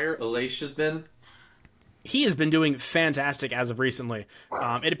fire Aleix has been. He has been doing fantastic as of recently.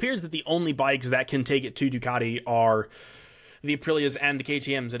 It appears that the only bikes that can take it to Ducati are the Aprilias and the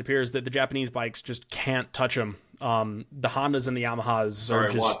KTMs. It appears that the Japanese bikes just can't touch them. The Hondas and the Yamahas are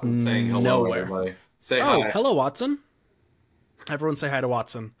just Watson saying hello, nowhere. everybody. Say hi. hi. Hello, Watson. Everyone say hi to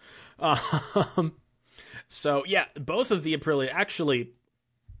Watson. So, yeah, both of the Aprilia, actually,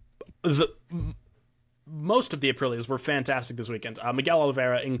 most of the Aprilias were fantastic this weekend. Miguel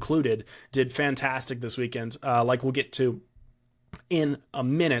Oliveira included did fantastic this weekend, like we'll get to in a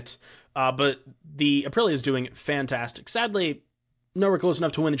minute. But the Aprilia is doing fantastic. Sadly, nowhere close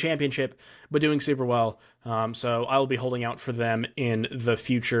enough to win the championship, but doing super well. So I will be holding out for them in the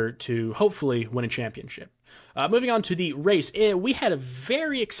future to hopefully win a championship. Moving on to the race, we had a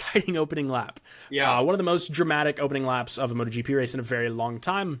very exciting opening lap. Yeah. One of the most dramatic opening laps of a MotoGP race in a very long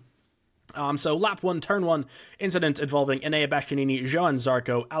time. So lap 1, turn 1, incident involving Enea Bastianini, Johan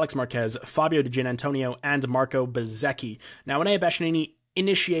Zarco, Alex Marquez, Fabio Di Gianantonio, and Marco Bezzecchi. Now, Enea Bastianini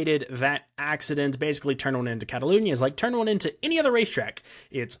initiated that accident, basically turn 1 into Catalunya is like turn 1 into any other racetrack.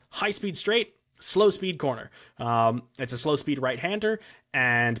 It's high-speed straight, slow-speed corner. It's a slow-speed right-hander,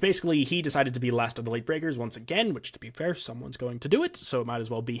 and basically he decided to be last of the late breakers once again, which, to be fair, someone's going to do it, so it might as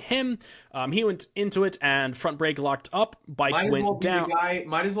well be him. He went into it, and front brake locked up, bike went down.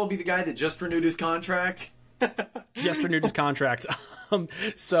 Might as well be the guy that just renewed his contract. Just renewed his contract.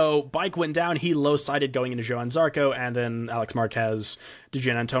 So bike went down. He low-sided going into Johan Zarco, and then Alex Marquez, Di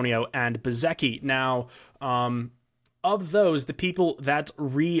Gianantonio, and Bezzecchi. Now, of those, the people that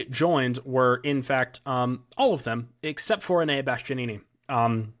rejoined were, in fact, all of them, except for Enea Bastianini.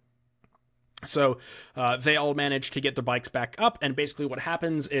 So they all managed to get their bikes back up, and basically what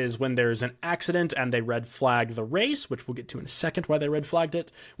happens is when there's an accident and they red flag the race, which we'll get to in a second why they red flagged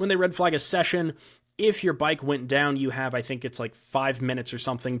it, when they red flag a session, if your bike went down, you have, I think it's like 5 minutes or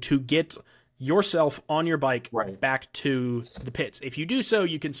something to get yourself on your bike back to the pits. If you do so,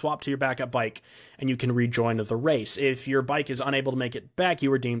 you can swap to your backup bike and you can rejoin the race. If your bike is unable to make it back,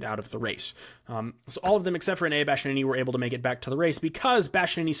 you are deemed out of the race. So all of them except for Enea Bastianini were able to make it back to the race because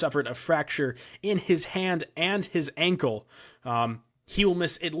Bastianini suffered a fracture in his hand and his ankle. He will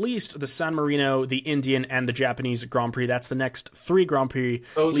miss at least the San Marino, the Indian, and the Japanese Grand Prix. That's the next 3 Grand Prix.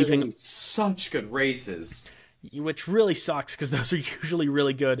 Those are going to be such good races. Which really sucks because those are usually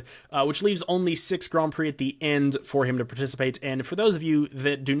really good, which leaves only 6 Grand Prix at the end for him to participate in. For those of you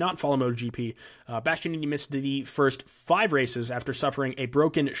that do not follow MotoGP, Bastianini missed the first 5 races after suffering a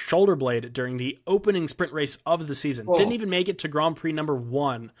broken shoulder blade during the opening sprint race of the season. Oh. Didn't even make it to Grand Prix number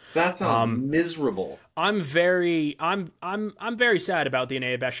 1. That sounds miserable. I'm very sad about the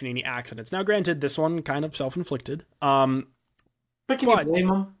Enea Bastianini accidents. Now, granted, this one kind of self-inflicted. But can you blame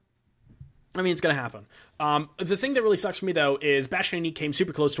him? I mean, it's going to happen. The thing that really sucks for me, though, is Bastianini came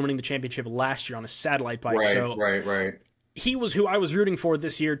super close to winning the championship last year on a satellite bike. Right. He was who I was rooting for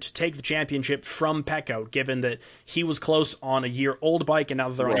this year to take the championship from Pecco, given that he was close on a year-old bike, and now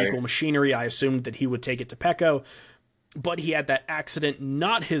that they're on equal machinery, I assumed that he would take it to Pecco. But he had that accident,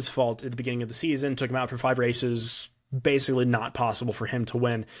 not his fault, at the beginning of the season, took him out for 5 races, basically not possible for him to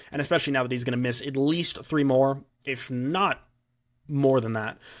win. And especially now that he's going to miss at least 3 more, if not more than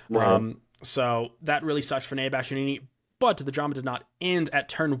that. So that really sucks for Enea Bastianini, but the drama did not end at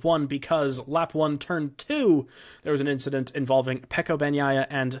turn 1 because lap 1, turn 2, there was an incident involving Pecco Bagnaia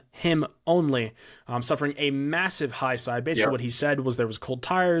and him only, suffering a massive high side. Basically what he said was there was cold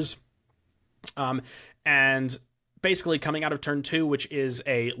tires, and basically coming out of turn 2, which is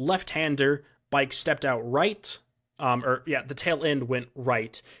a left-hander, bike stepped out right, the tail end went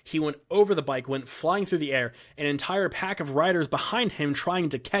right. He went over the bike, went flying through the air, an entire pack of riders behind him trying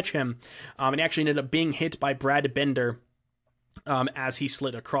to catch him, and he actually ended up being hit by Brad Binder as he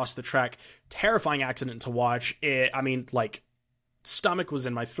slid across the track. Terrifying accident to watch. Stomach was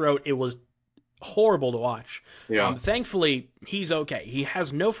in my throat. It was horrible to watch. Yeah. Thankfully, he's okay. He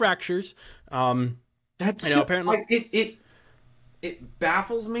has no fractures. That's apparently it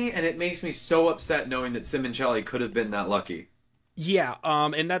baffles me, and it makes me so upset knowing that Simoncelli could have been that lucky. Yeah,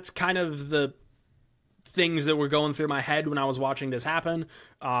 and that's kind of the things that were going through my head when I was watching this happen.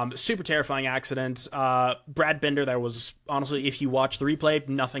 Super terrifying accident. Brad Binder, there was, honestly, if you watch the replay,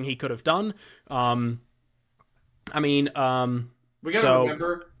 nothing he could have done. We gotta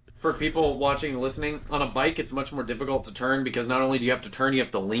remember, for people watching and listening, on a bike it's much more difficult to turn because not only do you have to turn, you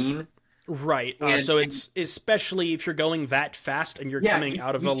have to lean. Right. So it's, especially if you're going that fast and you're coming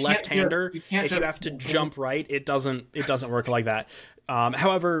out of a left-hander, if you have to jump right, it doesn't work like that.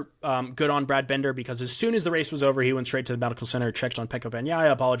 However, good on Brad Binder, because as soon as the race was over, he went straight to the medical center, checked on Pecco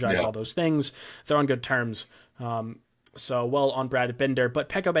Bagnaia, apologized, all those things. They're on good terms. So well on Brad Binder. But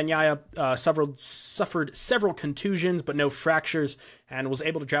Pecco Bagnaia suffered several contusions, but no fractures, and was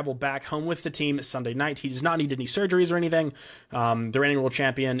able to travel back home with the team Sunday night. He does not need any surgeries or anything. The reigning world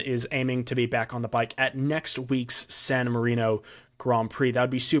champion is aiming to be back on the bike at next week's San Marino Grand Prix. That would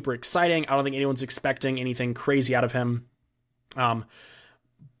be super exciting. I don't think anyone's expecting anything crazy out of him.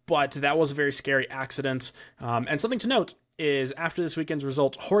 But that was a very scary accident. And something to note is, after this weekend's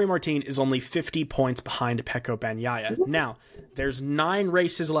result, Jorge Martin is only 50 points behind Pecco Bagnaia. Now, there's 9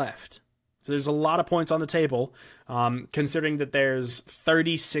 races left. So there's a lot of points on the table, considering that there's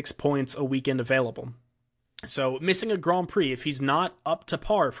 36 points a weekend available. So missing a Grand Prix, if he's not up to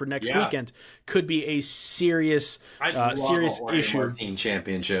par for next weekend, could be a serious issue Martin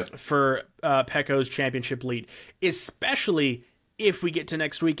championship for Pecco's championship lead, especially if we get to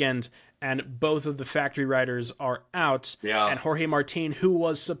next weekend and both of the factory riders are out, and Jorge Martin, who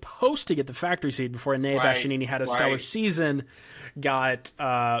was supposed to get the factory seat before Enea Bastianini had a stellar season, didn't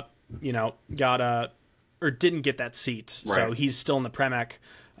get that seat. Right. So he's still in the Pramac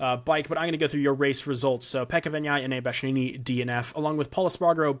bike. But I'm going to go through your race results. So Pecco Bagnaia, Enea Bastianini, DNF, along with Paul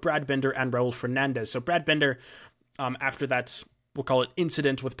Espargaro, Brad Binder, and Raul Fernandez. So Brad Binder, after that, we'll call it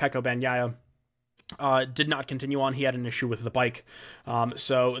incident with Pecco Bagnaia, did not continue on. He had an issue with the bike.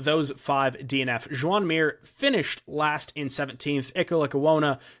 So those 5 DNF. Joan Mir finished last in 17th. Iko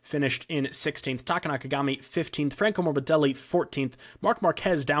Lekawona finished in 16th. Taka Nakagami 15th. Franco Morbidelli 14th. Marc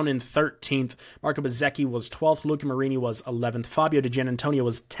Marquez down in 13th. Marco Bezzecchi was 12th. Luca Marini was 11th. Fabio Di Giannantonio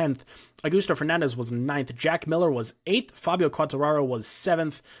was 10th. Augusto Fernandez was 9th. Jack Miller was 8th. Fabio Quartararo was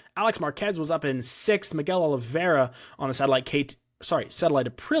 7th. Alex Marquez was up in 6th. Miguel Oliveira on the Satellite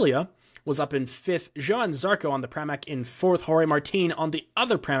Aprilia was up in 5th. Joan Zarco on the Pramac in 4th. Jorge Martin on the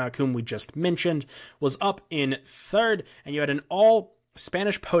other Pramac, whom we just mentioned, was up in 3rd. And you had an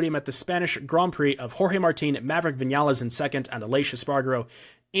all-Spanish podium at the Spanish Grand Prix of Jorge Martin, Maverick Vinales in 2nd, and Aleix Espargaro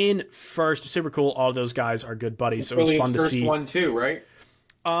in 1st. Super cool. All those guys are good buddies, so it was fun to see. First one too, right?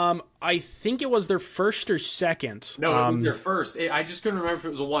 I think it was their first or second. No, it was their first. I just couldn't remember if it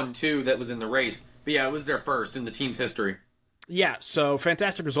was a 1-2 that was in the race. But yeah, it was their first in the team's history. Yeah, so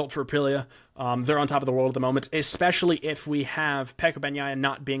fantastic result for Aprilia. They're on top of the world at the moment, especially if we have Pecco Bagnaia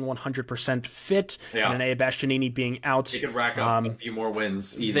not being 100% fit and Enea Bastianini being out. They could rack up a few more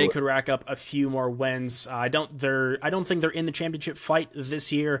wins easily. They could rack up a few more wins. I don't think they're in the championship fight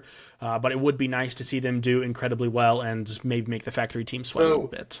this year, but it would be nice to see them do incredibly well and maybe make the factory team sweat a little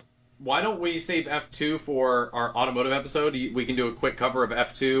bit. Why don't we save F2 for our automotive episode? We can do a quick cover of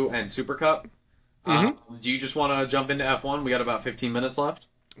F2 and Super Cup. Do you just want to jump into F1? We got about 15 minutes left.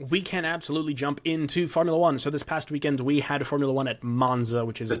 We can absolutely jump into Formula One. So this past weekend we had Formula One at Monza,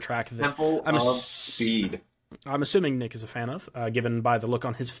 which is a track that Temple of Speed. I'm assuming Nick is a fan of, given by the look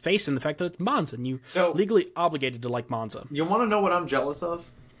on his face and the fact that it's Monza, and you legally obligated to like Monza. You want to know what I'm jealous of?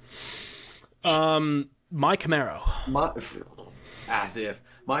 My Camaro. As if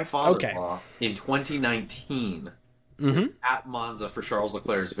my father-in-law in 2019 at Monza for Charles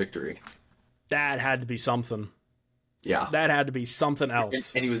Leclerc's victory. That had to be something. Yeah. That had to be something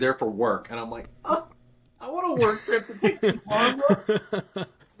else. And he was there for work. And I'm like, I want to work trip to take Monza.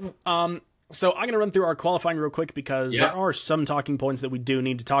 So I'm going to run through our qualifying real quick because there are some talking points that we do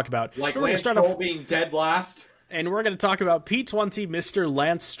need to talk about. Like Lance Stroll being dead last. And we're going to talk about P20 Mr.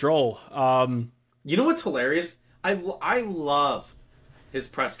 Lance Stroll. You know what's hilarious? I love his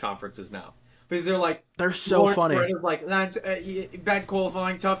press conferences now. Because they're so funny. Like, Lance, bad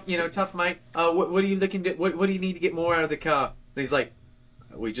qualifying, tough mate. What are you looking to? What do you need to get more out of the car? And he's like,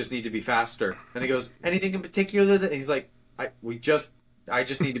 we just need to be faster. And he goes, anything in particular? And he's like, I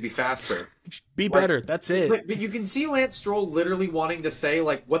just need to be faster. Be better. That's it. But you can see Lance Stroll literally wanting to say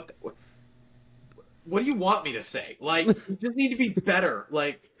what what do you want me to say? Like, you just need to be better.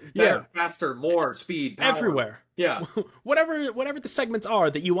 Like, better, faster, more, speed, power. Everywhere. Yeah. whatever the segments are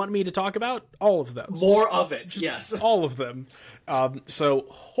that you want me to talk about, all of those. More of it, yes. All of them. So,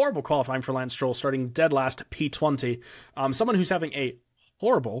 horrible qualifying for Lance Stroll, starting dead last, P20. Someone who's having a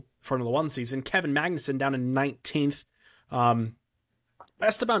horrible Formula 1 season, Kevin Magnussen down in 19th.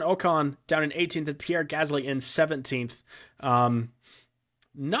 Esteban Ocon down in 18th, and Pierre Gasly in 17th.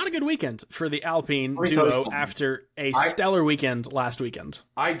 Not a good weekend for the Alpine duo after a stellar weekend last weekend.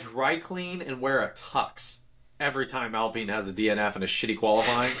 I dry clean and wear a tux every time Alpine has a DNF and a shitty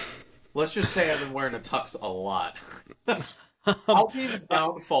qualifying. Let's just say I've been wearing a tux a lot. Alpine's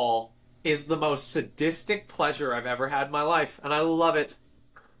downfall is the most sadistic pleasure I've ever had in my life, and I love it.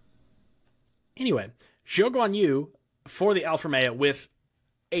 Anyway, Zhou Guanyu for the Alfa Romeo with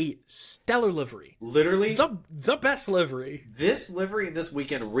a stellar livery. Literally the best livery. This livery this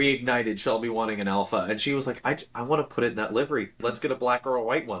weekend reignited Shelby wanting an Alpha, and she was like, I want to put it in that livery. Let's get a black or a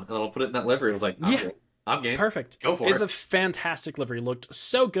white one, and then I'll put it in that livery. I was like, I'm game. Perfect. Go for it. It's a fantastic livery. Looked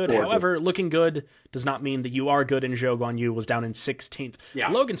so good. Gorgeous. However, looking good does not mean that you are good, and Zhou Guanyu was down in 16th. Yeah.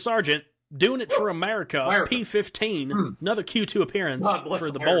 Logan Sargent doing it for America. P15. Another Q2 appearance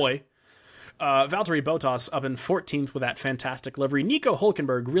for the boy. Valtteri Bottas up in 14th with that fantastic livery. Nico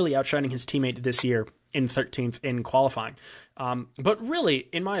Hülkenberg really outshining his teammate this year in 13th in qualifying. But really,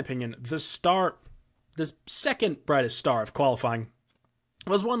 in my opinion, the second brightest star of qualifying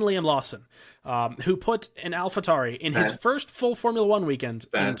was one Liam Lawson, who put an AlphaTauri in his first full Formula 1 weekend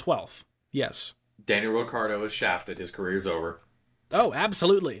in 12th. Yes. Daniel Ricciardo is shafted. His career's over. Oh,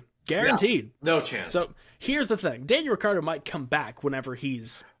 absolutely. Guaranteed. Yeah, no chance. So here's the thing. Daniel Ricciardo might come back whenever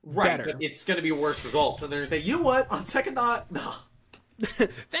he's better. But it's going to be worse results. And they're going to say, you know what? On second thought, no.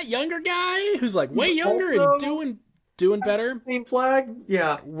 That younger guy who's like way younger and doing better. Same flag?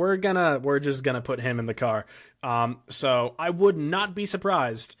 Yeah. We're just gonna put him in the car. So I would not be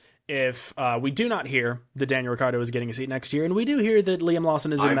surprised if we do not hear that Daniel Ricciardo is getting a seat next year, and we do hear that Liam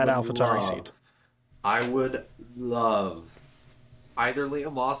Lawson is in that AlphaTauri seat. I would love either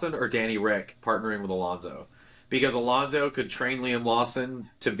Liam Lawson or Danny Rick partnering with Alonso, because Alonso could train Liam Lawson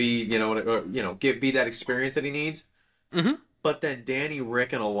to be, be that experience that he needs. Mm-hmm. But then Danny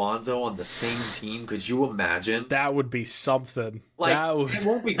Rick and Alonso on the same team, could you imagine? That would be something. Like, it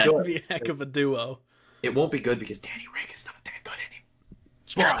won't be good. That would be a heck of a duo. It won't be good because Danny Rick is not that good anymore.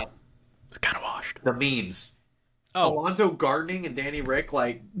 It's true. They're kind of washed. The memes. Alonso gardening and Danny Rick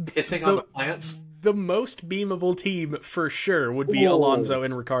like pissing on the plants. The most memeable team for sure would be Alonso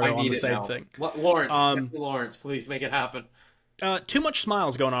and Ricciardo on the same thing. Lawrence, please make it happen. Too much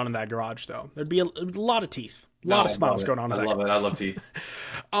smiles going on in that garage, though. There'd be a lot of teeth. A lot of smiles going on in that garage. I love teeth.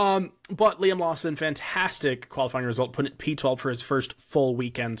 But Liam Lawson, fantastic qualifying result, put it P12 for his first full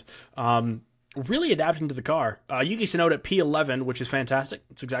weekend. Really adapting to the car. Yuki Tsunoda at P11, which is fantastic.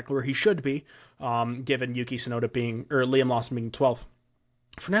 It's exactly where he should be, given Liam Lawson being 12th.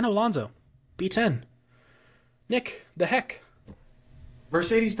 Fernando Alonso, P10. Nick, the heck?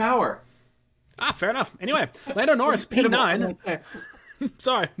 Mercedes power. Fair enough. Anyway, Lando Norris, P9.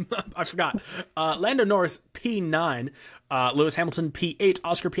 Sorry, I forgot. Lando Norris, P9. Lewis Hamilton, P8.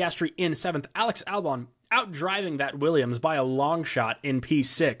 Oscar Piastri in 7th. Alex Albon outdriving that Williams by a long shot in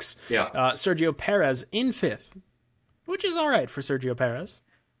P6. Yeah. Sergio Perez in 5th, which is all right for Sergio Perez,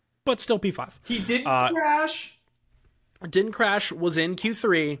 but still P5. He didn't crash. Didn't crash, was in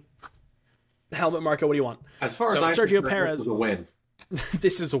Q3. Helmut Marko, what do you want? As far as Sergio Perez, this is a win.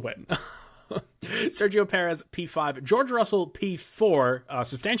 This is a win. Sergio Perez, P5. George Russell, P4,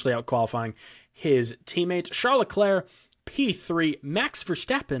 substantially out-qualifying his teammate. Charles Leclerc, P3. Max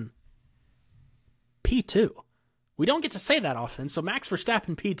Verstappen, P2. We don't get to say that often, so Max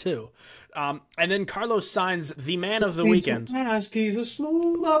Verstappen, P2. And then Carlos Sainz, the man of the weekend,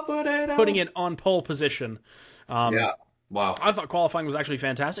 putting it on pole position. Yeah. Wow. I thought qualifying was actually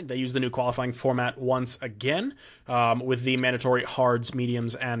fantastic. They used the new qualifying format once again, with the mandatory hards,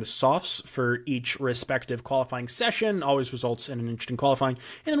 mediums, and softs for each respective qualifying session. Always results in an interesting qualifying.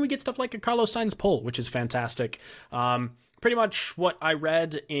 And then we get stuff like a Carlos Sainz pole, which is fantastic. Pretty much what I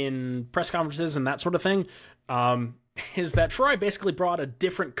read in press conferences and that sort of thing is that Ferrari basically brought a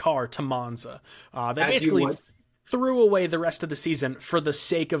different car to Monza. They basically threw away the rest of the season for the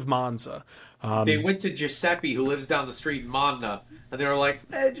sake of Monza. They went to Giuseppe, who lives down the street in Monza, and they were like,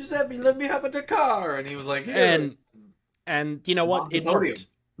 "Hey, Giuseppe, let me have a Dakar." And he was like, "Here." And you know what? It worked.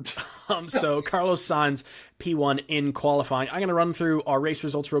 So Carlos Sainz, P1 in qualifying. I'm going to run through our race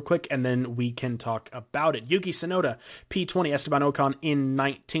results real quick, and then we can talk about it. Yuki Tsunoda, P20, Esteban Ocon in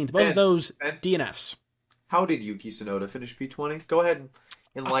 19th. Both of those DNFs. How did Yuki Tsunoda finish P20? Go ahead.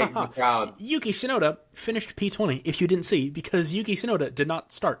 Enlighten the crowd. Yuki Tsunoda finished P20, if you didn't see, because Yuki Tsunoda did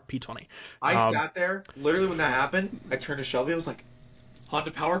not start P20. I sat there, literally when that happened, I turned to Shelby, I was like,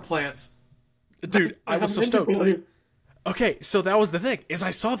 Honda power plants. Dude, I was so stoked. Okay, so that was the thing, is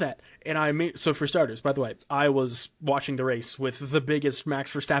I saw that, and so for starters, by the way, I was watching the race with the biggest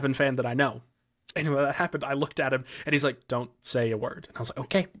Max Verstappen fan that I know. And when that happened, I looked at him, and he's like, don't say a word. And I was like,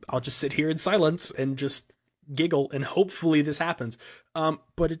 okay, I'll just sit here in silence and just giggle, and hopefully this happens.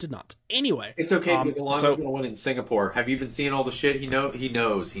 But it did not. Anyway. It's okay, because Alonso's going to win in Singapore. Have you been seeing all the shit? He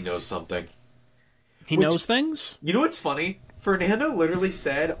knows something. He knows things? You know what's funny? Fernando literally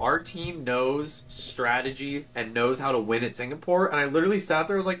said, our team knows strategy and knows how to win at Singapore. And I literally sat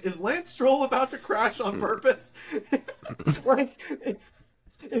there, I was like, is Lance Stroll about to crash on purpose? Like,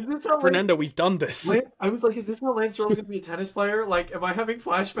 is this how Fernando, we've done this. I was like, is this how Lance Stroll's going to be a tennis player? Like, am I having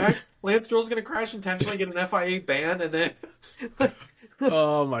flashbacks? Lance Stroll's going to crash intentionally, get an FIA ban, and then...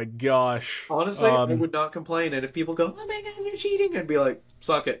 Oh my gosh. Honestly, I would not complain. And if people go, oh my god, you're cheating, I'd be like,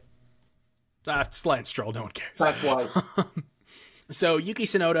 suck it. That's Lance Stroll, no one cares. That's why. So, Yuki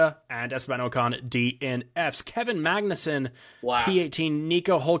Tsunoda and Esteban Ocon, DNFs. Kevin Magnussen, Last. P18.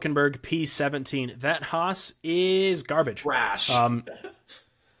 Nico Hulkenberg, P17. That Haas is garbage. Trash.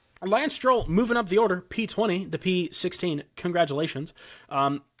 Lance Stroll moving up the order, P20 to P16. Congratulations.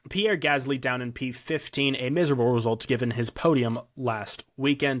 Pierre Gasly down in P15, a miserable result given his podium last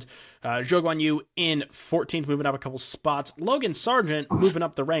weekend. Zhou Guanyu in 14th, moving up a couple spots. Logan Sargent moving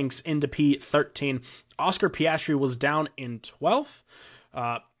up the ranks into P13. Oscar Piastri was down in 12th.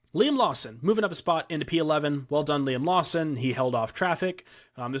 Liam Lawson moving up a spot into P11. Well done, Liam Lawson. He held off traffic.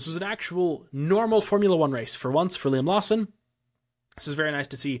 This was an actual normal Formula One race for once for Liam Lawson. This is very nice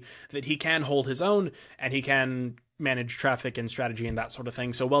to see that he can hold his own and he can manage traffic and strategy and that sort of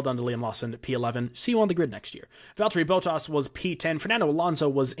thing. So well done to Liam Lawson at P11. See you on the grid next year. Valtteri Bottas was P10. Fernando Alonso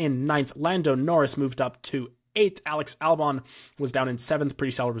was in 9th. Lando Norris moved up to 8th. Alex Albon was down in 7th.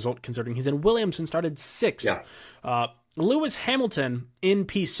 Pretty solid result considering he's in Williams and started 6th. Yeah. Lewis Hamilton in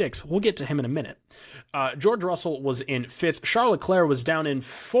P6. We'll get to him in a minute. George Russell was in 5th. Charles Leclerc was down in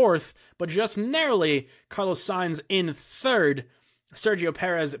 4th, but just narrowly. Carlos Sainz in 3rd. Sergio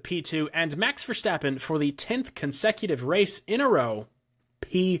Perez, P2, and Max Verstappen for the 10th consecutive race in a row,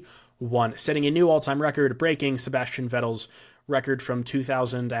 P1, setting a new all-time record, breaking Sebastian Vettel's record from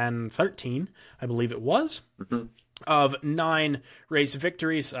 2013, I believe it was, of 9 race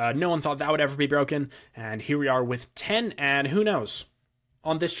victories. No one thought that would ever be broken, and here we are with 10, and who knows?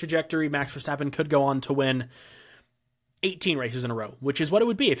 On this trajectory, Max Verstappen could go on to win 18 races in a row, which is what it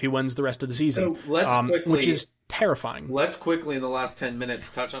would be if he wins the rest of the season, so let's quickly, which is terrifying. Let's quickly, in the last 10 minutes,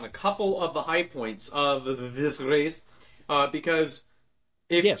 touch on a couple of the high points of this race, because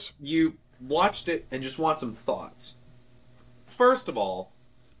if you watched it and just want some thoughts. First of all,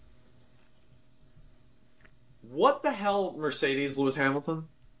 what the hell, Mercedes, Lewis Hamilton?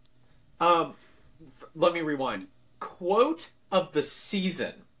 Let me rewind. Quote of the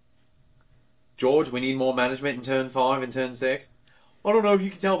season. George, we need more management in turn 5 and turn 6. I don't know if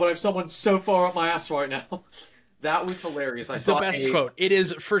you can tell, but I have someone so far up my ass right now. That was hilarious. It's the best quote. It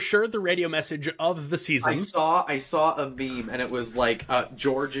is for sure the radio message of the season. I saw a meme, and it was like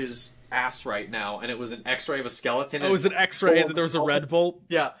George's ass right now, and it was an X-ray of a skeleton. It was an X-ray, and there was a Red Bull.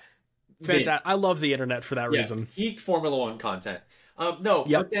 Yeah. Fantastic. I love the internet for that reason. Peak Formula One content. But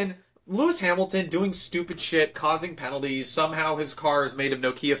then Lewis Hamilton doing stupid shit, causing penalties. Somehow his car is made of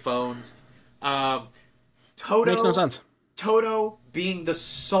Nokia phones. Toto makes no sense. Toto being the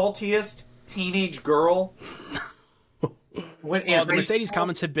saltiest teenage girl. The Mercedes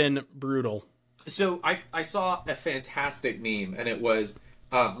comments have been brutal. So I saw a fantastic meme, and it was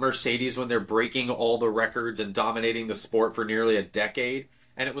Mercedes when they're breaking all the records and dominating the sport for nearly a decade.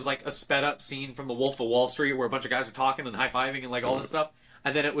 And it was like a sped up scene from The Wolf of Wall Street where a bunch of guys are talking and high-fiving and like all this stuff.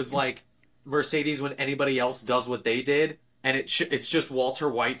 And then it was like Mercedes when anybody else does what they did. And it's just Walter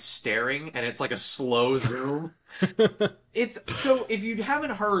White staring, and it's like a slow zoom. So if you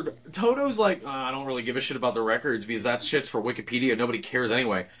haven't heard, Toto's like, I don't really give a shit about the records because that shit's for Wikipedia. Nobody cares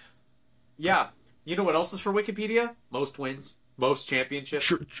anyway. Yeah, you know what else is for Wikipedia? Most wins, most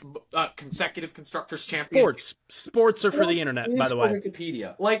championships, consecutive constructors championships. Sports are for the internet, by the way.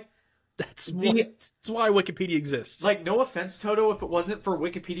 Wikipedia, like that's why Wikipedia exists. Like, no offense, Toto, if it wasn't for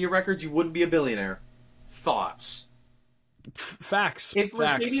Wikipedia records, you wouldn't be a billionaire. Thoughts. Facts. If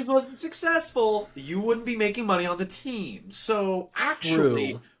Mercedes wasn't successful, you wouldn't be making money on the team. So,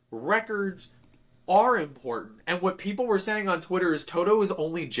 actually, records are important. And what people were saying on Twitter is Toto is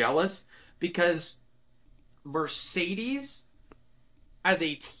only jealous because Mercedes, as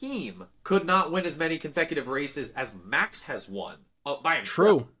a team, could not win as many consecutive races as Max has won. by himself.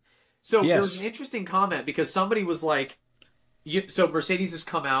 True. So Yes. there was an interesting comment because somebody was like, so Mercedes has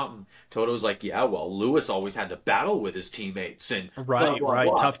come out and Toto's like, yeah, well, Lewis always had to battle with his teammates and Right, blah, blah, right.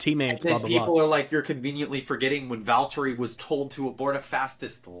 blah. Tough teammates, And then blah, blah, people blah. are like, you're conveniently forgetting when Valtteri was told to abort a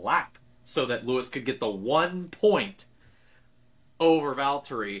fastest lap so that Lewis could get the 1 point over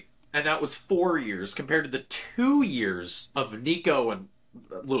Valtteri, and that was 4 years compared to the 2 years of Nico and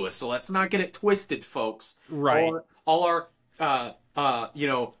Lewis. So let's not get it twisted, folks. Right. All our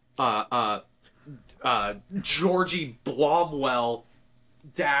Georgie Blomwell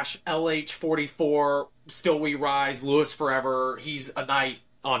dash LH44 Still We Rise Lewis Forever He's a Knight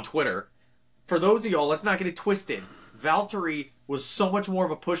on Twitter. For those of y'all, let's not get it twisted. Valtteri was so much more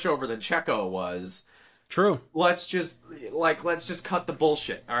of a pushover than Checo was. True. Let's just cut the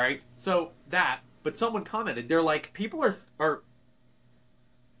bullshit, all right? So but someone commented, they're like, people are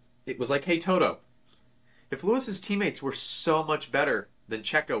it was like, hey Toto, if Lewis's teammates were so much better than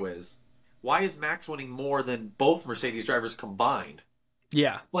Checo is, why is Max winning more than both Mercedes drivers combined?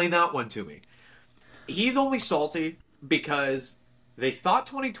 Yeah. Explain that one to me. He's only salty because they thought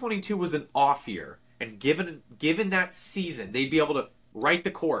 2022 was an off year, and given that season, they'd be able to right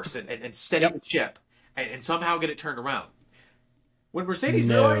the course and steady the ship and somehow get it turned around. When Mercedes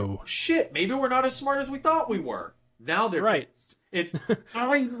realized, shit, maybe we're not as smart as we thought we were. Now they're right. It's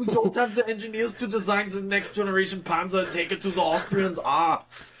we don't have the engineers to design the next generation Panzer and take it to the Austrians.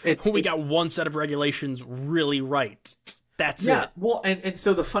 We got one set of regulations really right. That's it. Well, and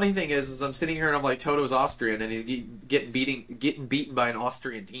so the funny thing is I'm sitting here and I'm like, Toto's Austrian, and he's getting beaten by an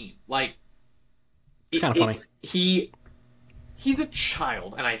Austrian team. Like, it's kind of funny. He's a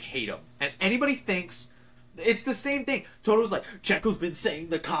child, and I hate him. And anybody thinks it's the same thing. Toto's like, Checo's been saying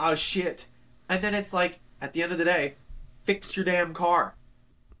the car's shit, and then it's like, at the end of the day, fix your damn car.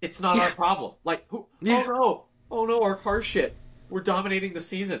 It's not our problem. Like, oh no, our car's shit. We're dominating the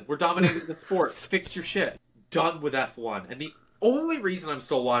season. We're dominating the sport. Fix your shit. Done with F1. And the only reason I'm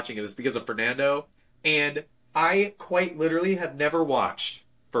still watching it is because of Fernando. And I quite literally have never watched,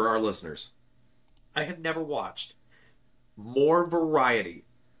 for our listeners, I have never watched more variety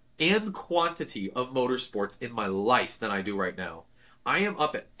and quantity of motorsports in my life than I do right now. I am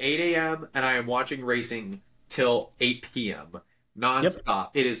up at 8 a.m. and I am watching racing till 8 p.m. nonstop.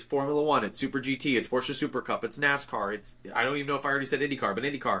 It is Formula One, it's Super GT, it's Porsche Super Cup, it's NASCAR, I don't even know if I already said IndyCar, but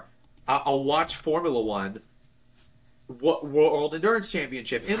IndyCar. I'll watch Formula One, World Endurance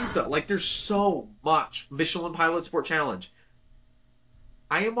Championship, IMSA. Like, there's so much. Michelin Pilot Sport Challenge.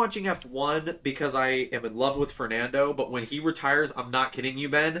 I am watching F1 because I am in love with Fernando, but when he retires, I'm not kidding you,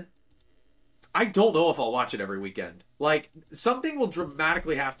 Ben, I don't know if I'll watch it every weekend. Like, something will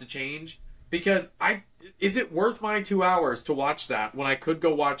dramatically have to change. Because is it worth my 2 hours to watch that when I could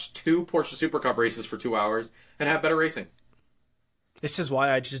go watch 2 Porsche Super Cup races for 2 hours and have better racing? This is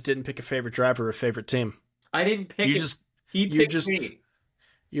why I just didn't pick a favorite driver or a favorite team. I didn't pick He picked me.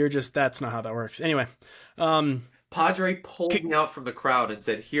 That's not how that works. Anyway. Padre pulled me out from the crowd and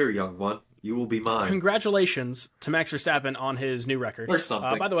said, here, young one, you will be mine. Congratulations to Max Verstappen on his new record. Or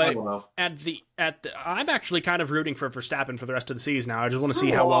something. By the way, I'm actually kind of rooting for Verstappen for the rest of the season now. I just want to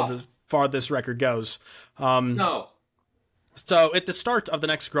see how far this record goes. No. So at the start of the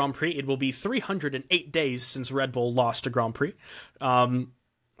next Grand Prix, it will be 308 days since Red Bull lost a Grand Prix.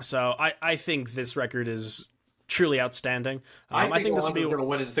 So I think this record is truly outstanding. I think this will be going to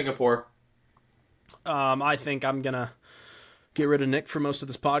win in Singapore. I think I'm going to get rid of Nick for most of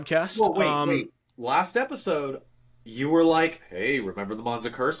this podcast. Well, wait. Last episode, you were like, hey, remember the Monza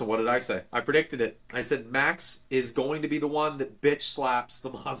curse? And what did I say? I predicted it. I said Max is going to be the one that bitch slaps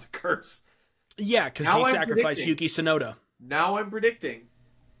the Monza curse. Yeah, because he sacrificed Yuki Tsunoda. Now I'm predicting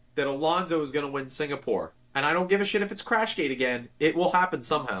that Alonso is going to win Singapore. And I don't give a shit if it's Crashgate again. It will happen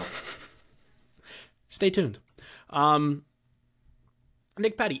somehow. Stay tuned.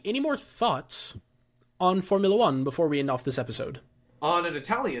 Nick, Patty, any more thoughts on Formula One before we end off this episode? On an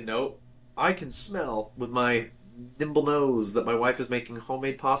Italian note, I can smell with my nimble nose that my wife is making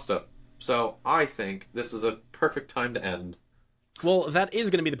homemade pasta. So I think this is a perfect time to end. Well, that is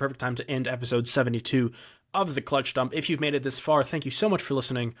going to be the perfect time to end episode 72 of The Clutch Dump. If you've made it this far, thank you so much for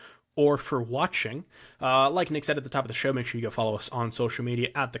listening or for watching. Like Nick said at the top of the show, make sure you go follow us on social media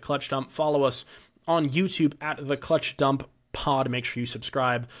at The Clutch Dump. Follow us on YouTube at The Clutch Dump. Pod. Make sure you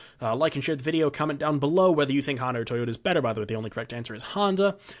subscribe, like and share the video, comment down below whether you think Honda or Toyota is better. By the way, the only correct answer is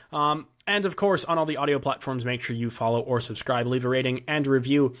Honda. And of course, on all the audio platforms, make sure you follow or subscribe, leave a rating and a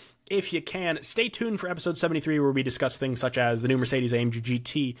review if you can. Stay tuned for episode 73, where we discuss things such as the new Mercedes-AMG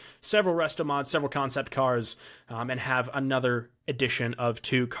GT, several resto mods, several concept cars, and have another edition of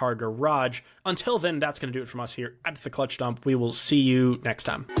Two Car Garage. Until then, that's going to do it from us here at the Clutch Dump. We will see you next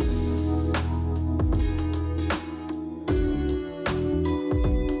time.